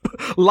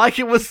 Like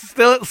it was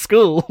still at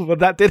school, but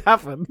that did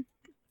happen.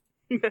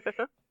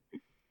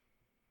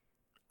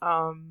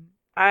 I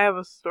have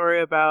a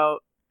story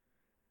about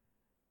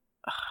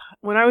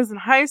when I was in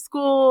high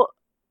school.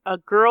 A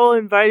girl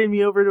invited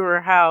me over to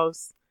her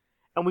house,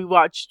 and we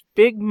watched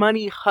Big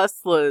Money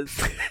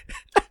Hustlers,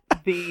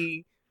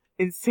 the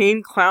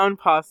Insane Clown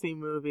Posse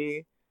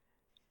movie.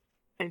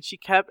 And she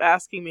kept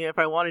asking me if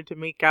I wanted to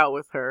make out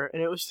with her,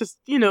 and it was just,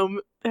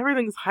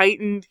 everything's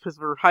heightened because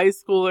we're high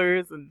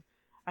schoolers, and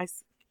I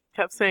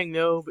kept saying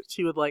no, but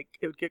she would it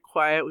would get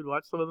quiet, we'd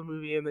watch some of the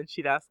movie, and then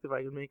she'd ask if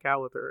I could make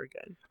out with her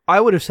again. I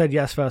would have said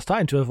yes first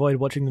time to avoid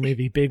watching the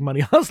movie Big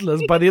Money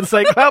Hustlers by the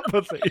Insane Clown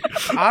Posse.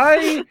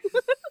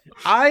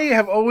 I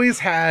have always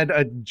had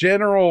a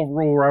general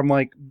rule where I'm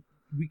like,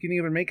 we can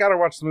either make out or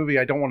watch the movie.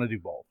 I don't want to do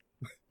both.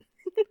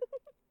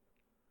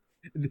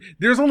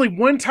 There's only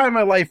one time in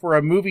my life where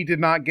a movie did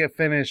not get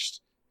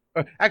finished.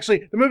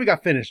 Actually, the movie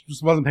got finished.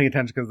 Just wasn't paying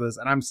attention because of this,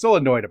 and I'm still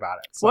annoyed about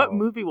it. So. What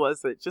movie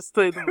was it? Just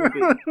say the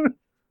movie.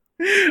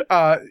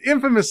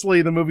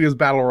 Infamously, the movie was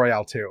Battle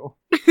Royale 2.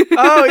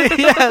 Oh,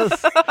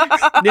 yes.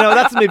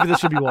 That's a movie that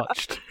should be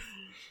watched.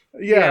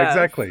 Yeah,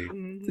 exactly.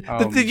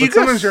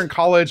 Sometimes you're in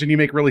college and you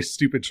make really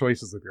stupid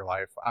choices with your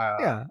life.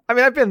 Yeah, I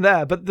mean, I've been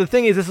there, but the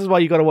thing is, this is why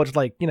you got to watch,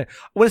 when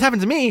it's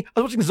happened to me,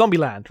 I was watching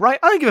Zombieland, right?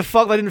 I don't give a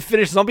fuck that I didn't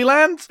finish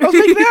Zombieland. I was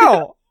making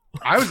out.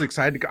 I was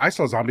excited. I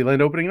saw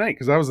Zombieland opening night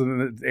because I was in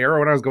the era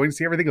when I was going to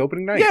see everything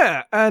opening night.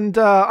 Yeah, and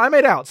I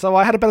made out, so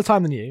I had a better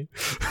time than you.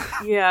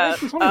 Yeah.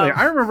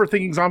 I remember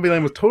thinking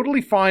Zombieland was totally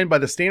fine by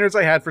the standards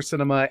I had for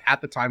cinema at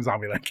the time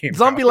Zombieland came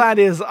out. Zombieland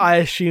is, I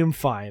assume,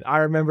 fine. I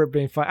remember it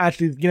being fine.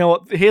 Actually, you know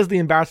what? Here's the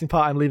embarrassing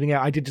part I'm leaving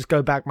out. I did just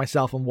go back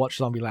myself and watch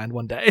Zombieland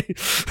one day.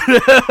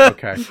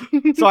 Okay.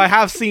 So I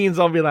have seen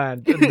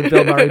Zombieland, the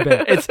Bill Murray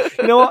bit.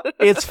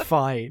 It's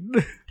fine.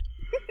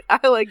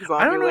 I like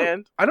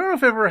Zombieland. I don't know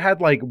if I've ever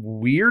had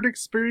weird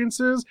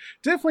experiences.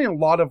 Definitely a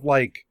lot of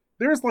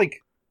there's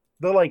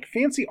the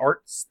fancy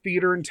arts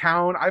theater in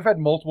town. I've had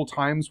multiple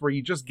times where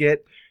you just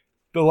get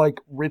the like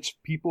rich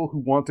people who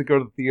want to go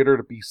to the theater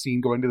to be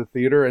seen going to the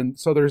theater, and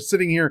so they're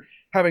sitting here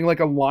having like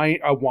a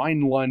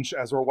wine lunch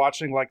as we're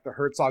watching like the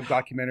Herzog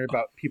documentary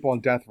about people on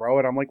death row,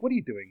 and I'm like, what are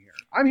you doing here?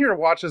 I'm here to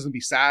watch this and be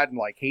sad and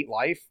like hate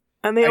life,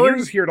 and you're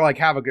just here to like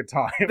have a good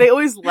time. They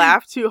always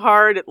laugh too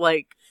hard at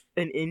like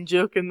an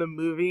in-joke in the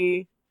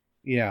movie.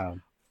 Yeah.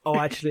 Oh,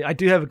 actually, I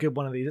do have a good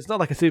one of these. It's not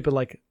like a super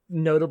like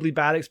notably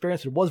bad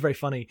experience, but it was very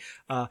funny.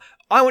 I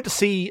went to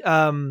see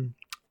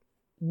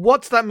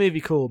what's that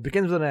movie called?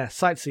 Begins with an S.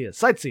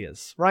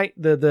 Sightseers, right?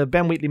 The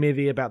Ben Wheatley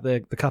movie about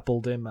the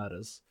couple doing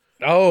murders.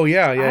 Oh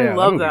yeah. I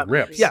love that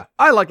rips. movie. Yeah,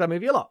 I like that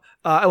movie a lot.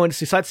 I went to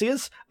see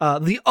Sightseers.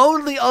 The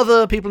only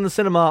other people in the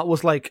cinema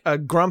was like a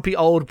grumpy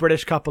old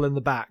British couple in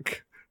the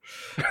back.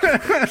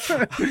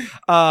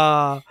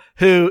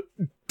 Who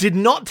did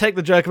not take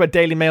the joke about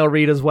Daily Mail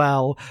readers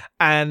well,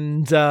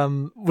 and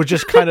were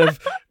just kind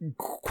of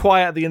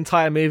quiet the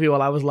entire movie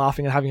while I was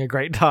laughing and having a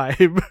great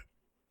time.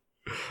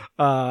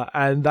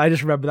 And I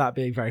just remember that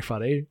being very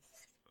funny.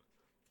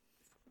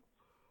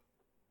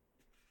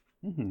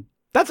 Mm-hmm.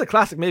 That's a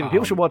classic movie.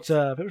 People should watch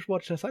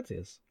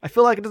Sightseers. I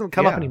feel like it doesn't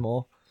come up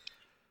anymore.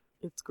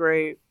 It's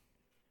great.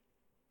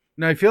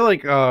 No, I feel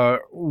like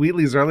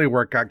Wheatley's early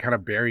work got kind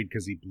of buried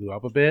because he blew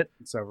up a bit.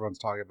 So everyone's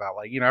talking about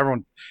like,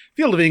 everyone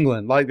Field of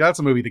England, like that's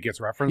a movie that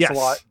gets referenced a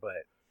lot,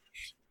 but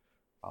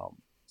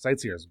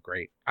Sightseers is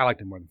great. I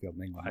liked it more than Field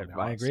of England.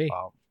 I agree.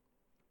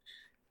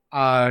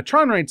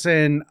 Tron writes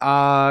in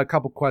a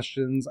couple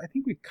questions. I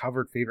think we've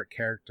covered favorite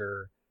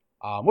character.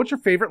 What's your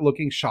favorite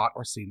looking shot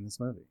or scene in this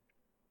movie?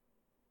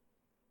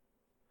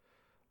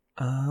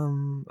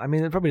 I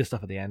mean, probably the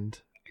stuff at the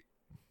end.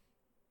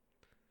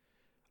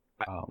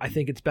 I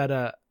think it's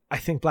better. I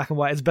think black and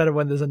white is better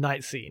when there's a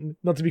night scene.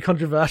 Not to be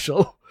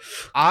controversial.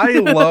 I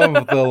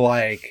love the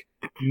like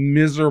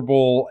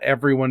miserable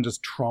everyone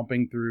just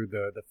tromping through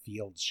the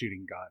fields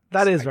shooting guns.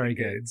 That is very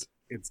good.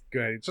 It's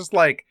good. It's just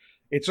like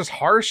it's just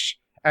harsh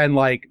and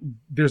like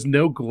there's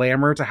no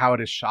glamour to how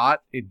it is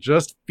shot. It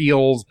just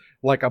feels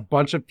like a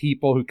bunch of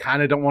people who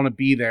kind of don't want to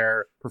be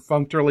there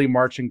perfunctorily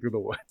marching through the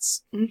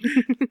woods.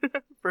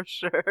 For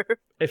sure.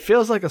 It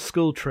feels like a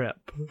school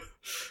trip.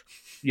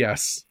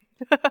 Yes.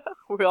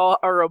 We all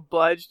are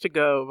obliged to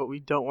go, but we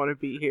don't want to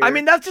be here. I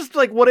mean, that's just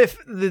like what if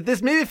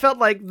this movie felt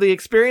like the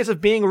experience of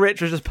being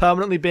rich was just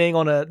permanently being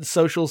on a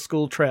social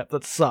school trip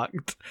that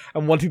sucked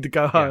and wanting to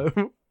go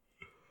home.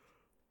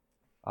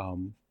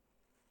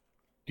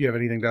 Do you have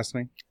anything,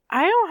 Destiny?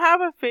 I don't have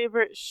a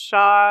favorite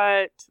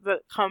shot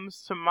that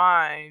comes to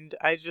mind.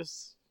 I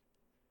just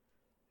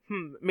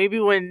maybe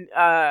when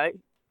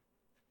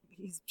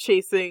he's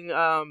chasing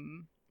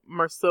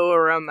Marceau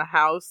around the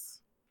house.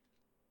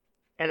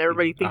 And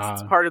everybody thinks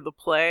it's part of the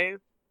play.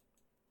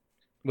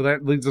 Well,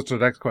 that leads us to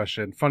the next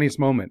question. Funniest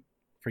moment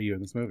for you in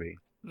this movie?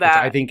 That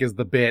which I think is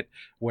the bit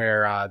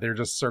where they're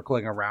just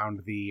circling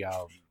around the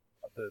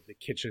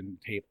kitchen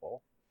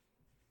table.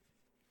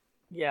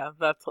 Yeah,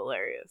 that's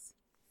hilarious.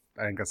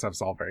 I think that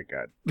stuff's all very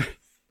good.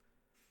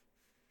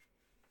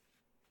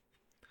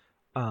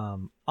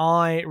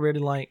 I really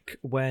like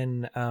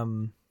when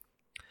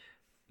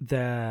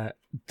they're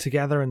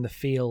together in the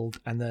field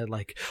and they're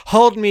like,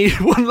 hold me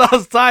one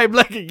last time,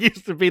 like it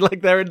used to be,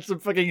 like they're in some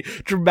fucking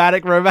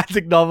dramatic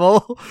romantic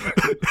novel.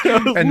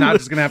 And not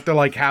just gonna have to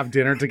like have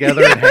dinner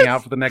together and hang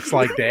out for the next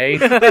like day.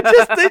 They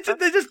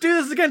just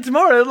do this again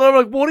tomorrow. And I'm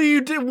like, what do you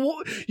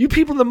do? You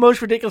people are the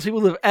most ridiculous people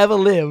who have ever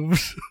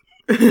lived.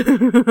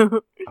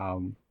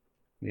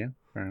 Yeah,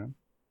 fair enough.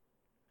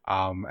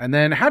 And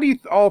then how do you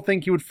all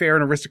think you would fare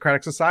in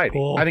aristocratic society?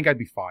 Oh. I think I'd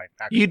be fine.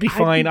 Actually. You'd be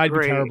fine. I'd be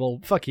great.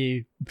 terrible. Fuck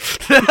you.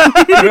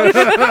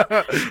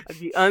 I'd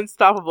be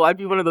unstoppable. I'd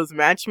be one of those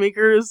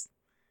matchmakers.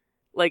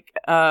 Like,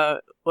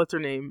 what's her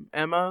name?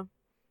 Emma?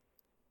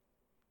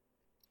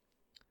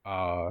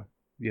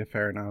 Yeah,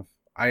 fair enough.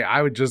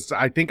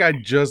 I think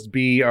I'd just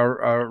be a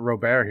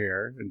Robert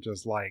here and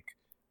just like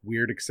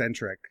weird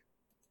eccentric,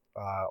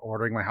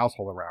 ordering my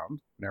household around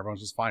and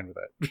everyone's just fine with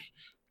it.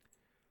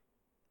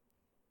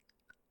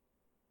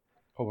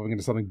 Hoping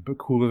into something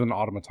cooler than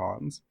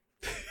automatons.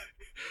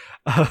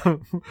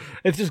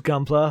 It's just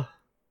Gunpla.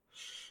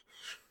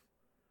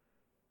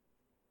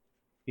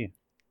 Yeah.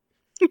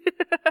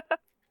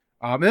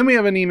 Then we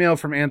have an email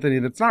from Anthony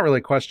that's not really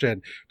a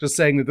question, just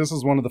saying that this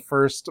is one of the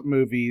first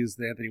movies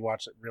that Anthony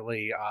watched that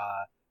really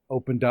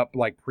opened up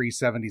like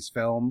pre-70s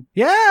film.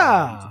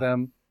 Yeah. To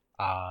them.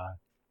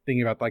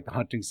 Thinking about like the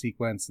hunting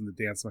sequence and the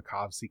Dance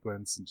Macabre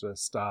sequence and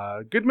just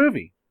good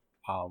movie.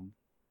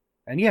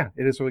 And yeah,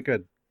 it is really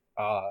good.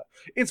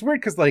 It's weird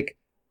because like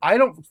I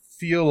don't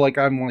feel like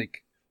I'm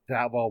like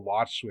that well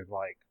watched with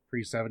like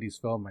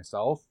pre-70s film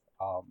myself.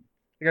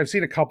 Like I've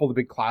seen a couple of the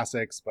big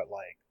classics, but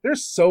like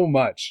there's so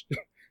much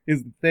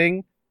is the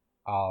thing.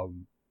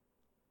 And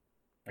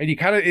you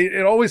kind of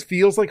it always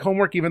feels like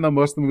homework, even though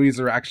most of the movies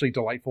are actually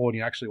delightful when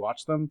you actually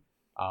watch them.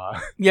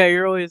 Yeah,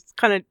 you're always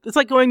kind of, it's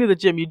like going to the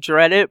gym. You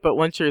dread it, but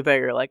once you're there,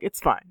 you're like,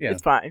 it's fine. Yeah.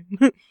 It's fine.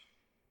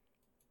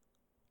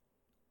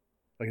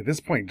 like at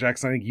this point,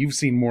 Jackson, I think you've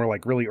seen more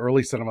like really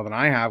early cinema than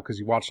I have because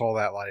you watched all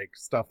that like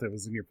stuff that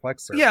was in your Plex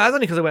service. Yeah, that's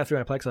only because I went through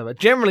my Plex server.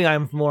 Generally,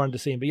 I'm more under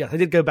scene, but yes, I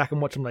did go back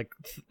and watch some like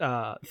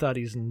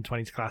 30s and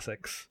 20s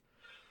classics.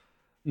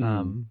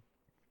 And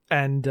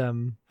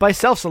by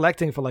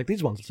self-selecting for like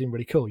these ones that seem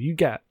really cool, you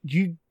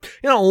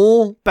know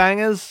all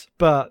bangers,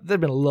 but there've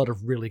been a lot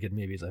of really good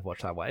movies I've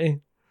watched that way.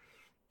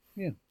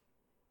 Yeah.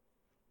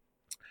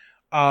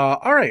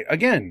 All right.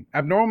 Again,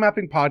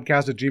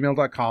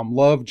 abnormalmappingpodcast@gmail.com.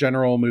 Love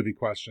general movie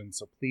questions,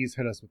 so please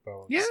hit us with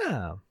those.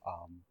 Yeah.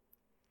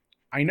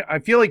 I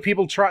feel like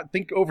people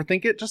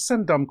overthink it. Just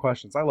send dumb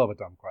questions. I love a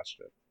dumb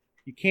question.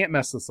 You can't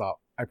mess this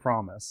up. I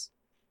promise.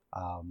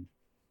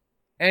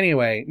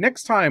 Anyway,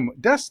 next time,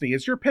 Destiny,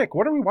 is your pick.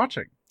 What are we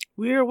watching?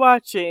 We're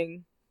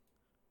watching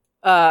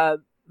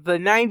the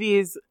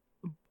 90s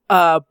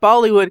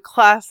Bollywood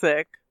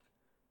classic,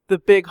 The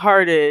Big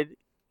Hearted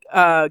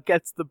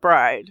Gets the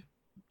Bride.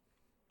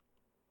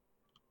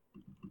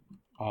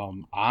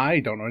 I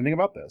don't know anything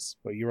about this,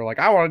 but you were like,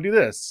 I want to do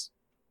this.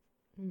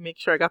 Make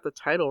sure I got the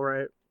title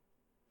right.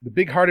 The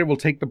Big Hearted Will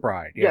Take the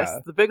Bride. Yeah.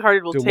 Yes, The Big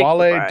Hearted Will Take the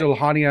Diwale Bride.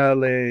 Dulhania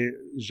Le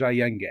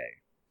Jayenge.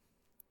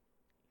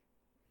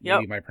 Yep.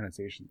 Maybe my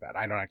pronunciation's bad.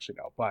 I don't actually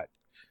know, but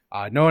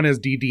known as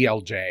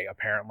DDLJ,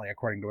 apparently,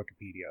 according to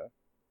Wikipedia.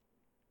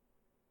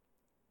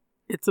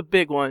 It's a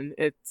big one.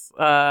 It's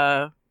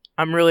I'm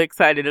really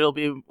excited. It'll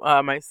be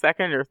my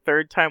second or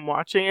third time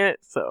watching it,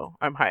 so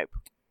I'm hyped.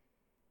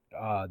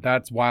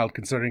 That's wild,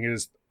 considering it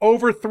is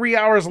over 3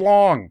 hours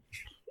long.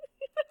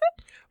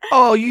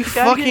 Oh, you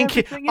fucking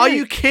kidding? Are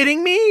you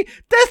kidding me?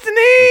 Destiny!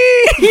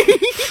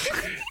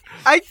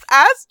 I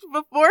asked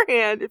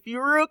beforehand if you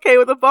were okay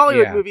with a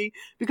Bollywood movie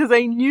because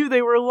I knew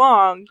they were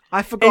long.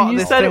 I forgot. And you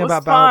this said thing it was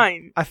about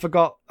fine. I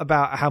forgot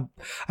how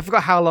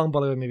long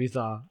Bollywood movies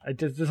are.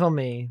 It's on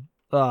me.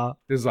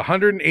 This is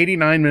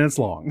 189 minutes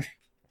long.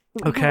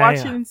 Okay. Watch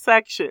it in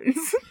sections.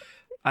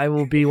 I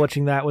will be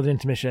watching that with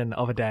intermission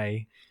of a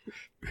day.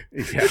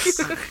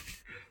 Yes.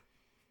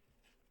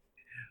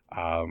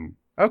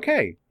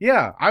 Okay.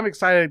 Yeah, I'm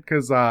excited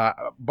because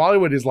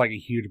Bollywood is like a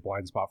huge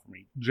blind spot for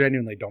me.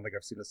 Genuinely don't think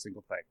I've seen a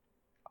single thing.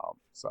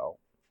 So.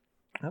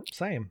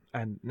 Same.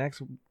 And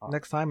next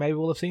time maybe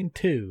we'll have seen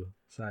 2.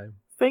 So.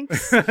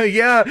 Thanks.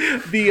 Yeah,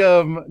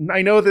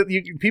 I know that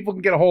people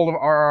can get a hold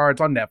of RRR. It's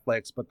on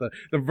Netflix, but the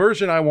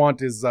version I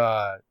want is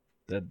on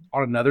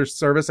another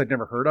service I'd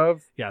never heard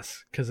of.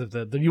 Yes, because of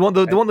you want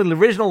the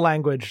original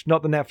language,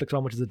 not the Netflix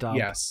one, which is a dub.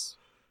 Yes.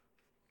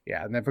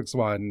 Yeah, the Netflix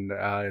one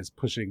is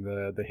pushing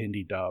the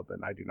Hindi dub,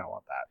 and I do not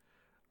want that.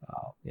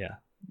 Yeah,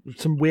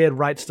 some weird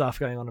right stuff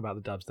going on about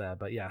the dubs there,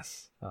 but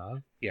yes.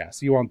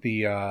 Yes, you want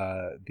the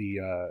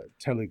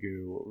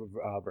Telugu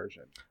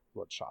version.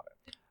 What shot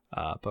it?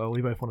 But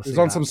we both want to see. It's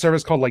on some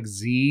service called like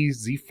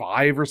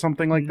Z5 or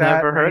something like that.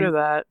 Never heard of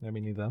that. I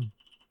mean, neither.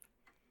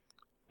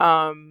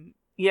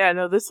 Yeah,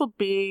 no, this will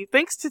be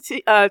thanks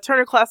to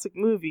Turner Classic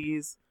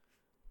Movies.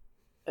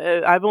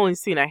 I've only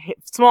seen a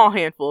small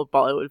handful of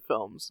Bollywood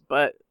films,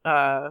 but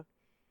yeah,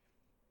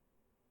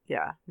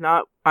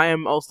 I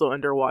am also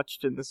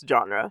underwatched in this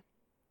genre.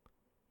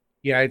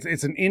 Yeah,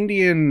 it's an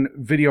Indian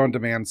video on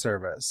demand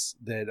service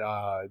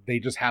that they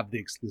just have the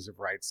exclusive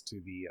rights to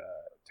the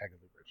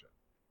Telugu version.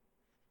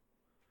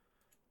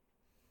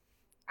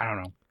 I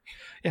don't know.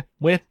 Yeah,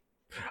 weird.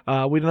 We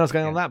don't know what's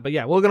going on that, but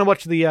yeah, we're gonna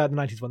watch the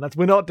 90s one.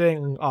 We're not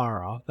doing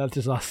RRR. That's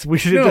just us. We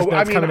should just know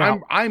it's coming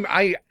out.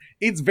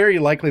 It's very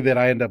likely that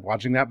I end up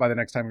watching that by the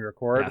next time we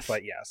record. Yes.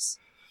 But yes,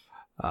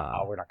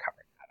 we're not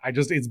covering that.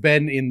 It's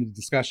been in the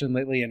discussion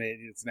lately, and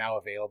it's now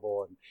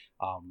available. And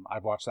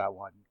I've watched that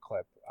one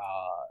clip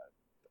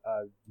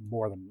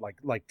more than like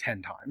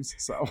 10 times.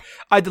 So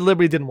I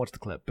deliberately didn't watch the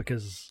clip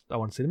because I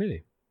want to see the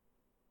movie.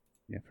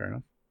 Yeah, fair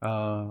enough.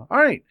 All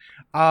right,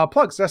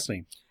 plugs,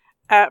 Destiny.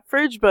 At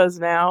Fridge Buzz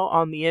now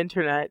on the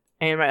internet,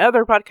 and my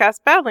other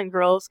podcast, Badland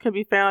Girls, can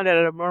be found at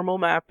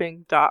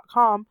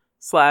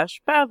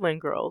abnormalmapping.com/Badland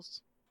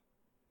Girls.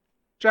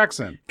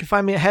 Jackson. You can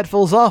find me at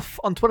Headfuls Off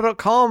on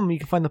Twitter.com. You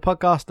can find the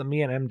podcast that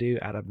me and Em do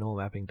at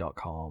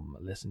abnormalmapping.com.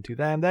 Listen to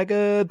them. They're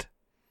good.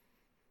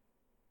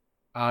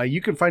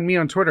 You can find me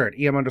on Twitter at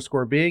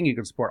EM_being. You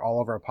can support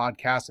all of our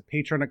podcasts at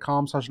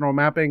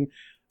patreon.com/abnormalmapping.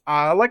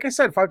 Like I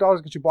said,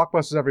 $5 gets you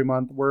blockbusters every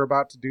month. We're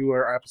about to do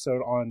our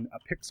episode on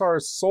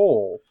Pixar's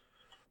Soul.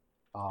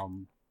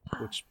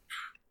 Which,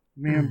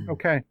 man,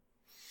 okay.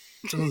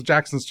 This was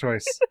Jackson's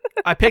choice.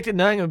 I picked it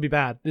knowing it would be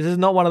bad. This is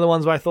not one of the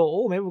ones where I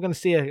thought, maybe we're going to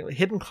see a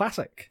hidden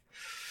classic.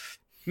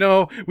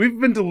 No, we've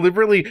been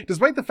deliberately,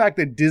 despite the fact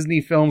that Disney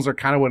films are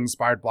kind of what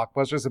inspired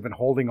blockbusters, have been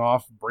holding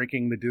off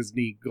breaking the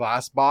Disney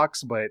glass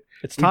box, but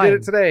it's time. We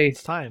did it today.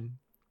 It's time.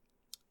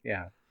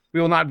 Yeah. We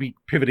will not be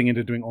pivoting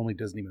into doing only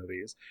Disney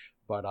movies,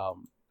 but,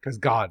 because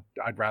God,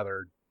 I'd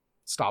rather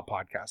stop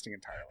podcasting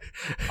entirely.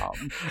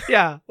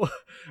 Yeah.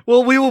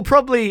 Well, we will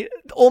probably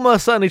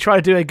almost certainly try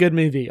to do a good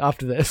movie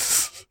after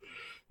this.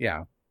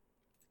 Yeah.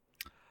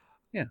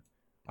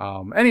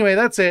 Anyway,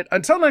 that's it.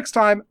 Until next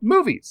time,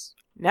 movies.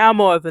 Now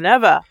more than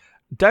ever.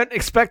 Don't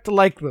expect to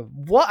like them.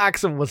 What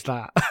accent was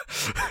that?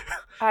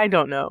 I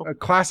don't know.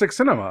 Classic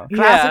cinema.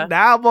 Classic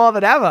now more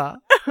than ever.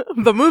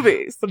 The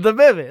movies. The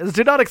movies.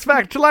 Do not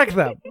expect to like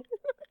them.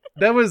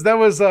 That was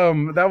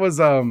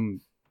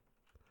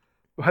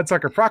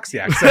Hudsucker Proxy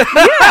accent.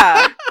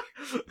 Yeah.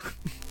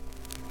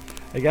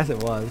 I guess it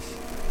was.